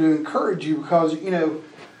just wanted to encourage you because, you know,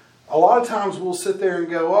 a lot of times we'll sit there and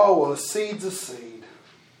go, oh, well, a seed's a seed.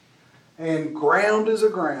 And ground is a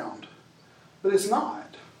ground. But it's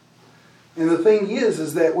not. And the thing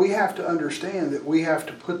is that we have to understand that we have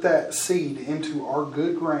to put that seed into our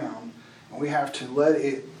good ground. And we have to let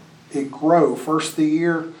it grow. First the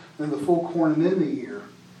ear, then the full corn, and then the ear.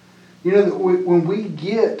 You know, that when we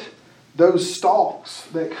get those stalks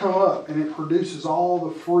that come up and it produces all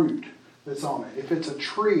the fruit that's on it. If it's a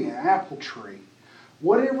tree, an apple tree,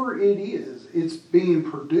 whatever it is, it's being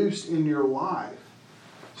produced in your life.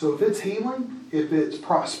 So if it's healing, if it's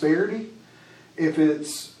prosperity, if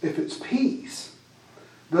it's peace,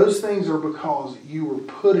 those things are because you were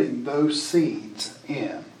putting those seeds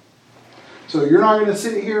in. So you're not going to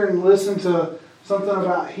sit here and listen to something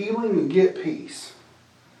about healing and get peace.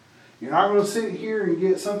 You're not going to sit here and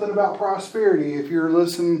get something about prosperity if you're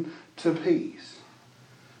listening to peace.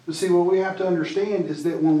 But see, what we have to understand is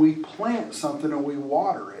that when we plant something and we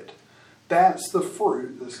water it, that's the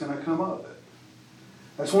fruit that's going to come of it.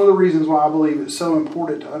 That's one of the reasons why I believe it's so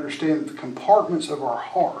important to understand that the compartments of our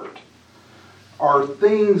heart are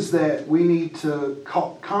things that we need to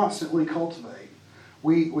constantly cultivate.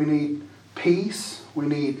 We need peace, we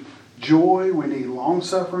need joy, we need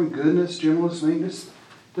long-suffering, goodness, gentleness, meekness.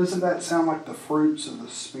 Doesn't that sound like the fruits of the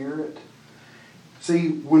Spirit? See,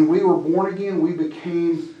 when we were born again, we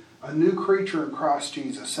became a new creature in Christ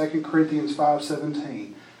Jesus. 2 Corinthians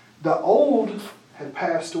 5:17. The old had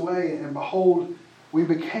passed away, and behold, we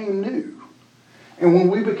became new. And when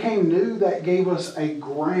we became new, that gave us a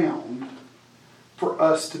ground for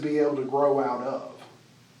us to be able to grow out of.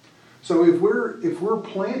 So if we're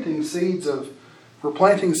planting seeds of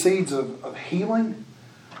healing,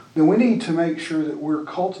 then we need to make sure that we're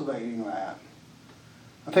cultivating that.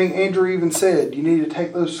 I think Andrew even said you need to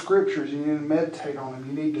take those scriptures, you need to meditate on them,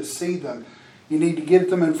 you need to see them, you need to get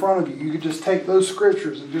them in front of you. You could just take those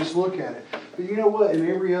scriptures and just look at it. But you know what? In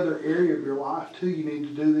every other area of your life too, you need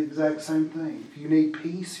to do the exact same thing. If you need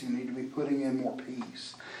peace, you need to be putting in more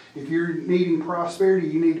peace. If you're needing prosperity,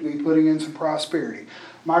 you need to be putting in some prosperity.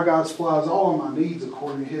 My God supplies all of my needs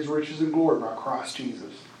according to His riches and glory by Christ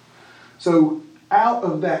Jesus. So out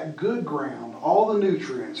of that good ground, all the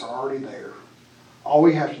nutrients are already there. All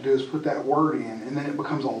we have to do is put that word in, and then it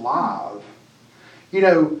becomes alive. You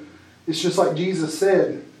know, it's just like Jesus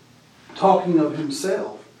said, talking of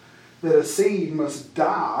Himself, that a seed must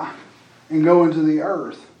die and go into the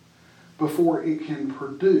earth before it can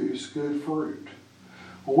produce good fruit.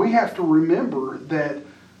 Well, we have to remember that,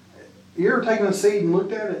 you ever taken a seed and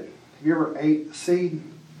looked at it? Have you ever ate a seed?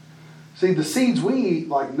 See, the seeds we eat,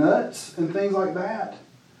 like nuts and things like that,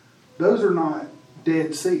 those are not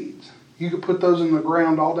dead seeds. You could put those in the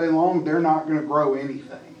ground all day long, they're not going to grow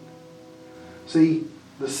anything. See,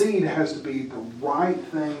 the seed has to be the right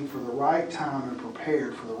thing for the right time and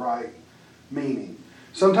prepared for the right meaning.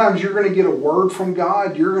 Sometimes you're going to get a word from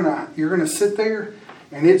God, you're going to sit there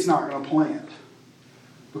and it's not going to plant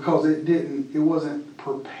because it wasn't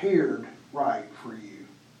prepared right for you.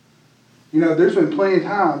 You know, there's been plenty of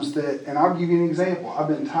times that, and I'll give you an example. I've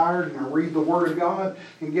been tired and I read the Word of God,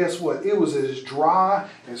 and guess what? It was as dry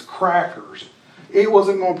as crackers. It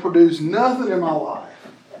wasn't going to produce nothing in my life.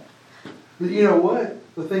 But you know what?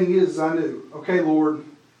 The thing is I knew, okay, Lord,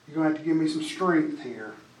 you're going to have to give me some strength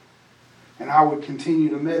here. And I would continue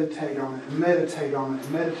to meditate on it and meditate on it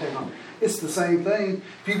and meditate on it. It's the same thing.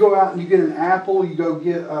 If you go out and you get an apple, you go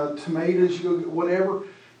get tomatoes, you go get whatever.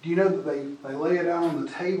 Do you know that they lay it out on the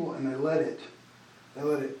table and they let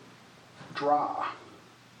it dry?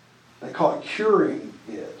 They call it curing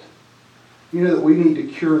it. You know that we need to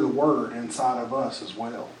cure the Word inside of us as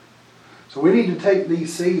well. So we need to take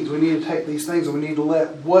these seeds, we need to take these things, and we need to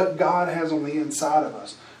let what God has on the inside of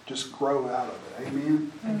us just grow out of it.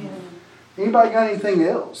 Amen? Amen. Anybody got anything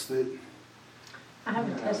else that... I have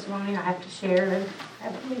a testimony I have to share. I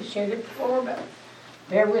haven't really shared it before, but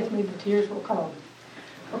bear with me, the tears will come.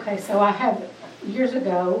 Okay, so years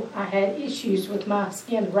ago, I had issues with my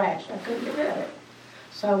skin rash. I couldn't get rid of it.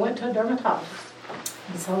 So I went to a dermatologist.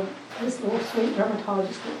 And so this little sweet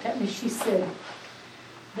dermatologist looked at me. She said,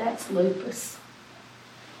 "That's lupus."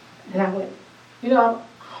 And I went,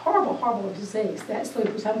 horrible, horrible disease. That's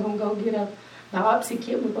lupus. I'm going to go get a biopsy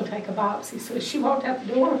kit. We're going to take a biopsy. So as she walked out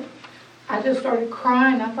the door, I just started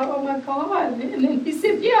crying. I thought, oh my God. And then he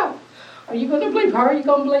said, "Yeah, are you going to believe her? Or are you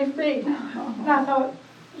going to believe me?" And I thought,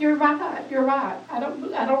 you're right. I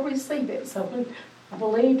don't receive it. So when I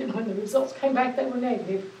believed, and when the results came back, they were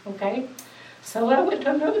negative. Okay, so I went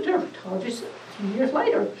to another dermatologist a few years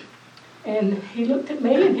later, and he looked at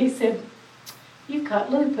me and he said, "You've got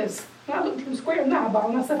lupus." And I looked him square in the eyeball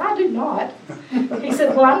and I said, "I do not." He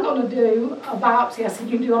said, "Well, I'm going to do a biopsy." I said,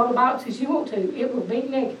 "You can do all the biopsies you want to. It will be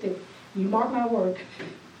negative. You mark my word."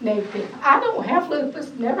 Negative. I don't have lupus,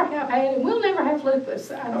 never have had, and will never have lupus.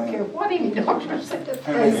 I don't care what any doctor says.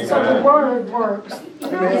 Amen. So the Word works. The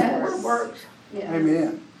Amen. Word works. Yes.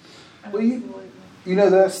 Amen. Well, you know,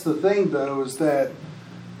 that's the thing, though, is that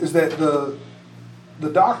the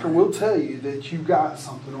doctor will tell you that you've got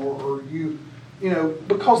something, or you know,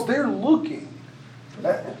 because they're looking.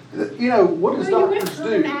 You know, what does doctors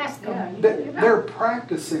do? They're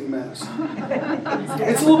practicing medicine.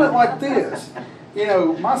 It's a little bit like this. You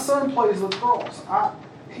know, my son plays lacrosse.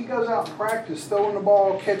 He goes out and practice throwing the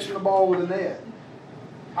ball, catching the ball with a net.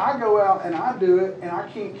 I go out and I do it, and I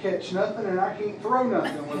can't catch nothing, and I can't throw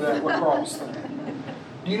nothing with that lacrosse thing.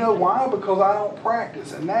 Do you know why? Because I don't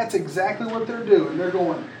practice, and that's exactly what they're doing. They're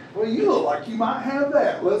going, "Well, you look like you might have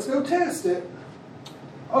that. Let's go test it.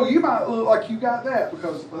 Oh, you might look like you got that,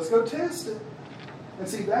 because let's go test it." And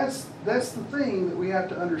see, that's the thing that we have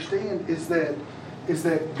to understand is that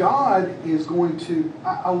God is going to,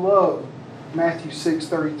 I love Matthew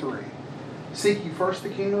 6:33. "Seek ye first the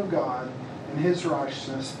kingdom of God and His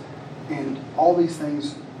righteousness, and all these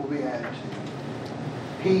things will be added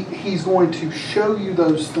to you." He's going to show you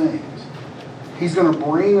those things. He's going to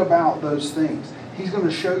bring about those things. He's going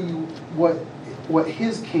to show you what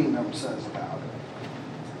His kingdom says about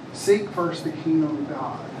it. Seek first the kingdom of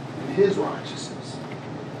God and His righteousness.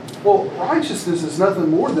 Well, righteousness is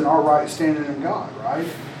nothing more than our right standing in God, right?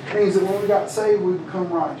 It means that when we got saved, we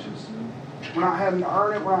become righteous. We're not having to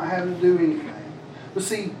earn it. We're not having to do anything. But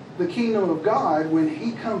see, the kingdom of God, when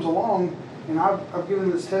He comes along, and I've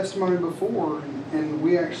given this testimony before, and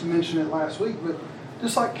we actually mentioned it last week, but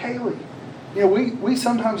just like Kaylee, you know, we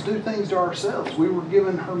sometimes do things to ourselves. We were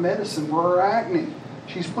giving her medicine for her acne.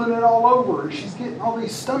 She's putting it all over, and she's getting all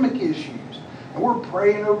these stomach issues. And we're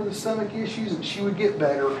praying over the stomach issues, and she would get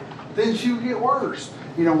better. Then she would get worse.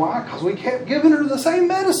 You know why? Because we kept giving her the same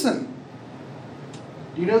medicine.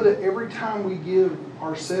 Do you know that every time we give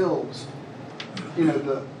ourselves, you know,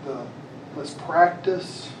 the let's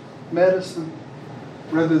practice medicine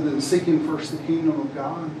rather than seeking first the kingdom of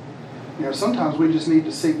God? You know, sometimes we just need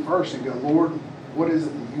to seek first and go, "Lord, what is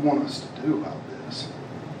it that you want us to do about this?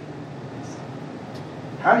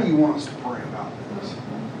 How do you want us to pray about this?"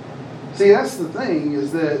 See, that's the thing,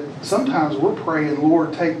 is that sometimes we're praying,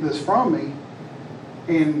 "Lord, take this from me."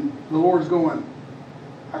 And the Lord's going,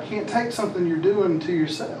 "I can't take something you're doing to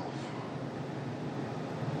yourself."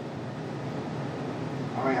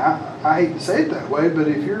 I mean, I hate to say it that way, but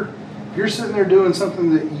if you're sitting there doing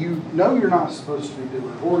something that you know you're not supposed to be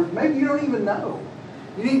doing, or maybe you don't even know,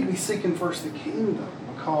 you need to be seeking first the kingdom,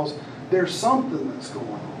 because there's something that's going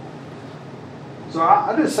on. So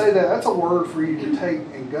I just say that's a word for you to take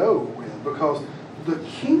and go with, because the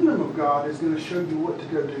kingdom of God is going to show you what to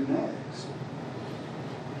go do next.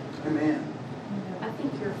 Amen. I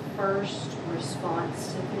think your first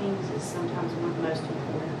response to things is sometimes one of the most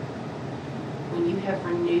important. When you have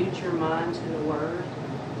renewed your mind to the Word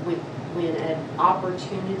with when an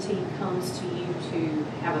opportunity comes to you to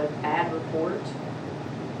have a bad report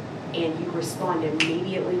and you respond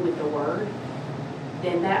immediately with the word,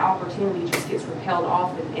 then that opportunity just gets repelled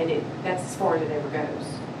off, and that's as far as it ever goes.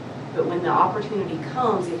 But when the opportunity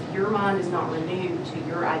comes, if your mind is not renewed to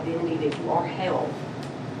your identity that you are health,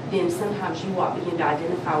 then sometimes you will begin to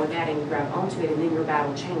identify with that and you grab onto it, and then your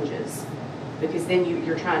battle changes. Because then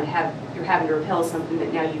you're having to repel something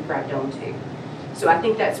that now you've grabbed onto. So I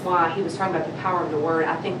think that's why he was talking about the power of the word.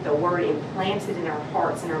 I think the word implanted in our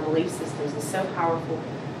hearts and our belief systems is so powerful,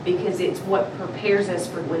 because it's what prepares us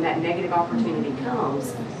for when that negative opportunity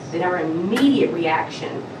comes, that our immediate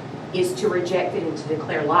reaction is to reject it and to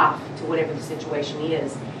declare life to whatever the situation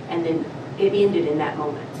is. And then it ended in that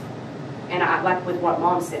moment. And I like with what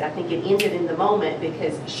Mom said, I think it ended in the moment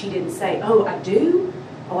because she didn't say, oh, I do?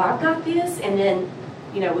 Oh, I've got this? And then,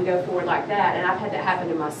 we go forward like that. And I've had that happen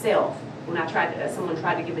to myself when someone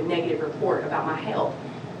tried to give a negative report about my health.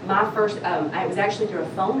 My first, it was actually through a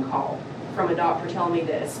phone call from a doctor telling me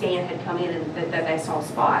that a scan had come in and that they saw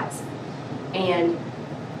spots. And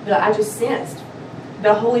I just sensed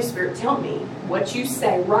the Holy Spirit tell me, what you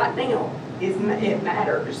say right now, it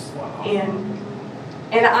matters. Wow.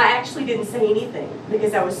 And I actually didn't say anything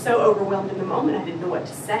because I was so overwhelmed in the moment, I didn't know what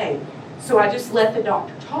to say. So I just let the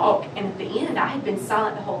doctor talk, and at the end, I had been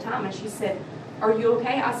silent the whole time, and she said, are you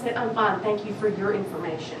okay? I said, I'm fine, thank you for your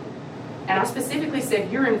information. And I specifically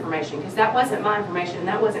said your information, because that wasn't my information, and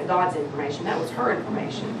that wasn't God's information, that was her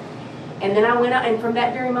information. And then I went out, and from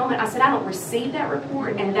that very moment, I said, I don't receive that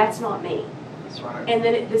report, and that's not me. That's right. And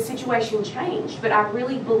then the situation changed. But I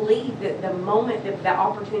really believe that the moment that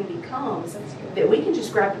opportunity comes, that we can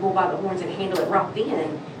just grab the bull by the horns and handle it right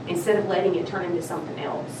then, instead of letting it turn into something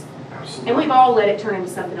else. Absolutely. And we've all let it turn into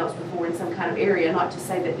something else before in some kind of area. Not to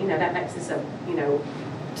say that, that makes us,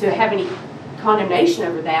 to have any condemnation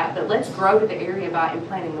over that. But let's grow to the area by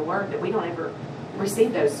implanting the word that we don't ever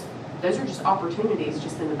receive those. Those are just opportunities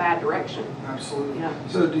just in the bad direction. Absolutely. Yeah.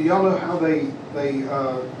 So do y'all know how they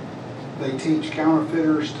teach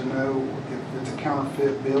counterfeiters to know if it's a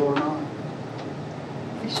counterfeit bill or not?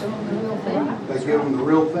 They show them the real thing. They give them the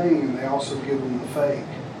real thing, and they also give them the fake.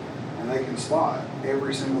 And they can spot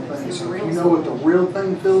every single thing. So if you know what the real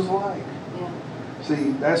thing feels like, Yeah.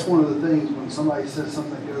 see, that's one of the things when somebody says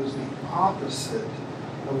something that goes the opposite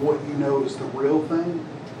of what you know is the real thing,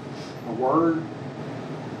 the word.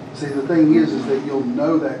 See, the thing is that you'll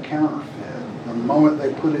know that counterfeit the moment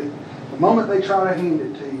they put it, the moment they try to hand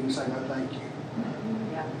it to you and say, no, thank you.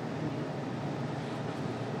 Yeah.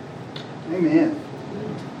 Amen.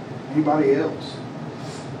 Anybody else?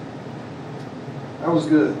 That was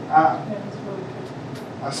good.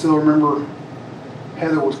 I still remember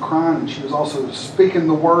Heather was crying, and she was also speaking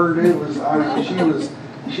the word. It was,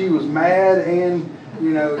 she was mad and,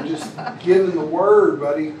 just giving the word,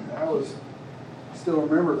 buddy. I still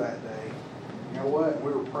remember that day. You know what?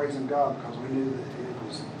 We were praising God because we knew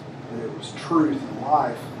that it was truth and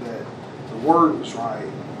life, that the word was right,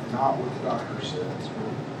 and not what the doctor said.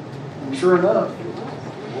 And sure enough, it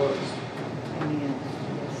was. Amen.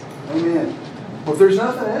 Amen. Well, if there's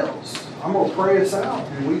nothing else, I'm going to pray us out,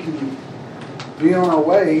 and we can be on our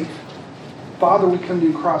way. Father, we come to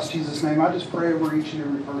you in Christ Jesus' name. I just pray over each and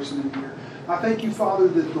every person in here. I thank you, Father,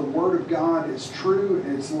 that the Word of God is true,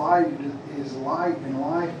 and it's light, it is light and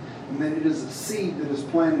life, and that it is a seed that is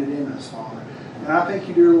planted in us, Father. And I thank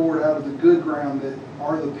you, dear Lord, out of the good ground that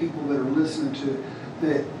are the people that are listening to it,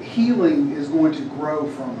 that healing is going to grow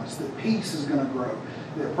from us, that peace is going to grow,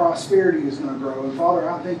 that prosperity is going to grow. And Father,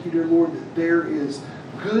 I thank you, dear Lord, that there is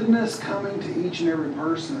goodness coming to each and every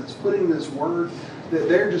person that's putting this word, that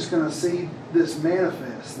they're just going to see this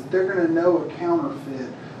manifest, that they're going to know a counterfeit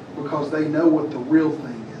because they know what the real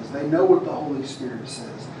thing is. They know what the Holy Spirit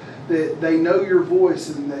says. That they know your voice,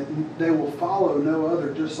 and that they will follow no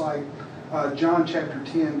other, just like John chapter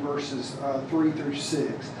 10, verses 3 through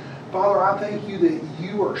 6. Father, I thank you that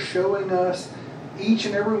you are showing us, each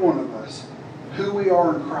and every one of us, who we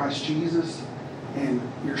are in Christ Jesus, and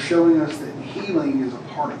you're showing us that healing is a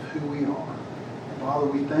part of who we are. Father,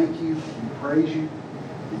 we thank you, we praise you.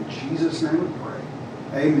 In Jesus' name we pray.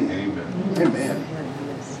 Amen. Amen. Amen.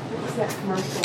 What's that commercial?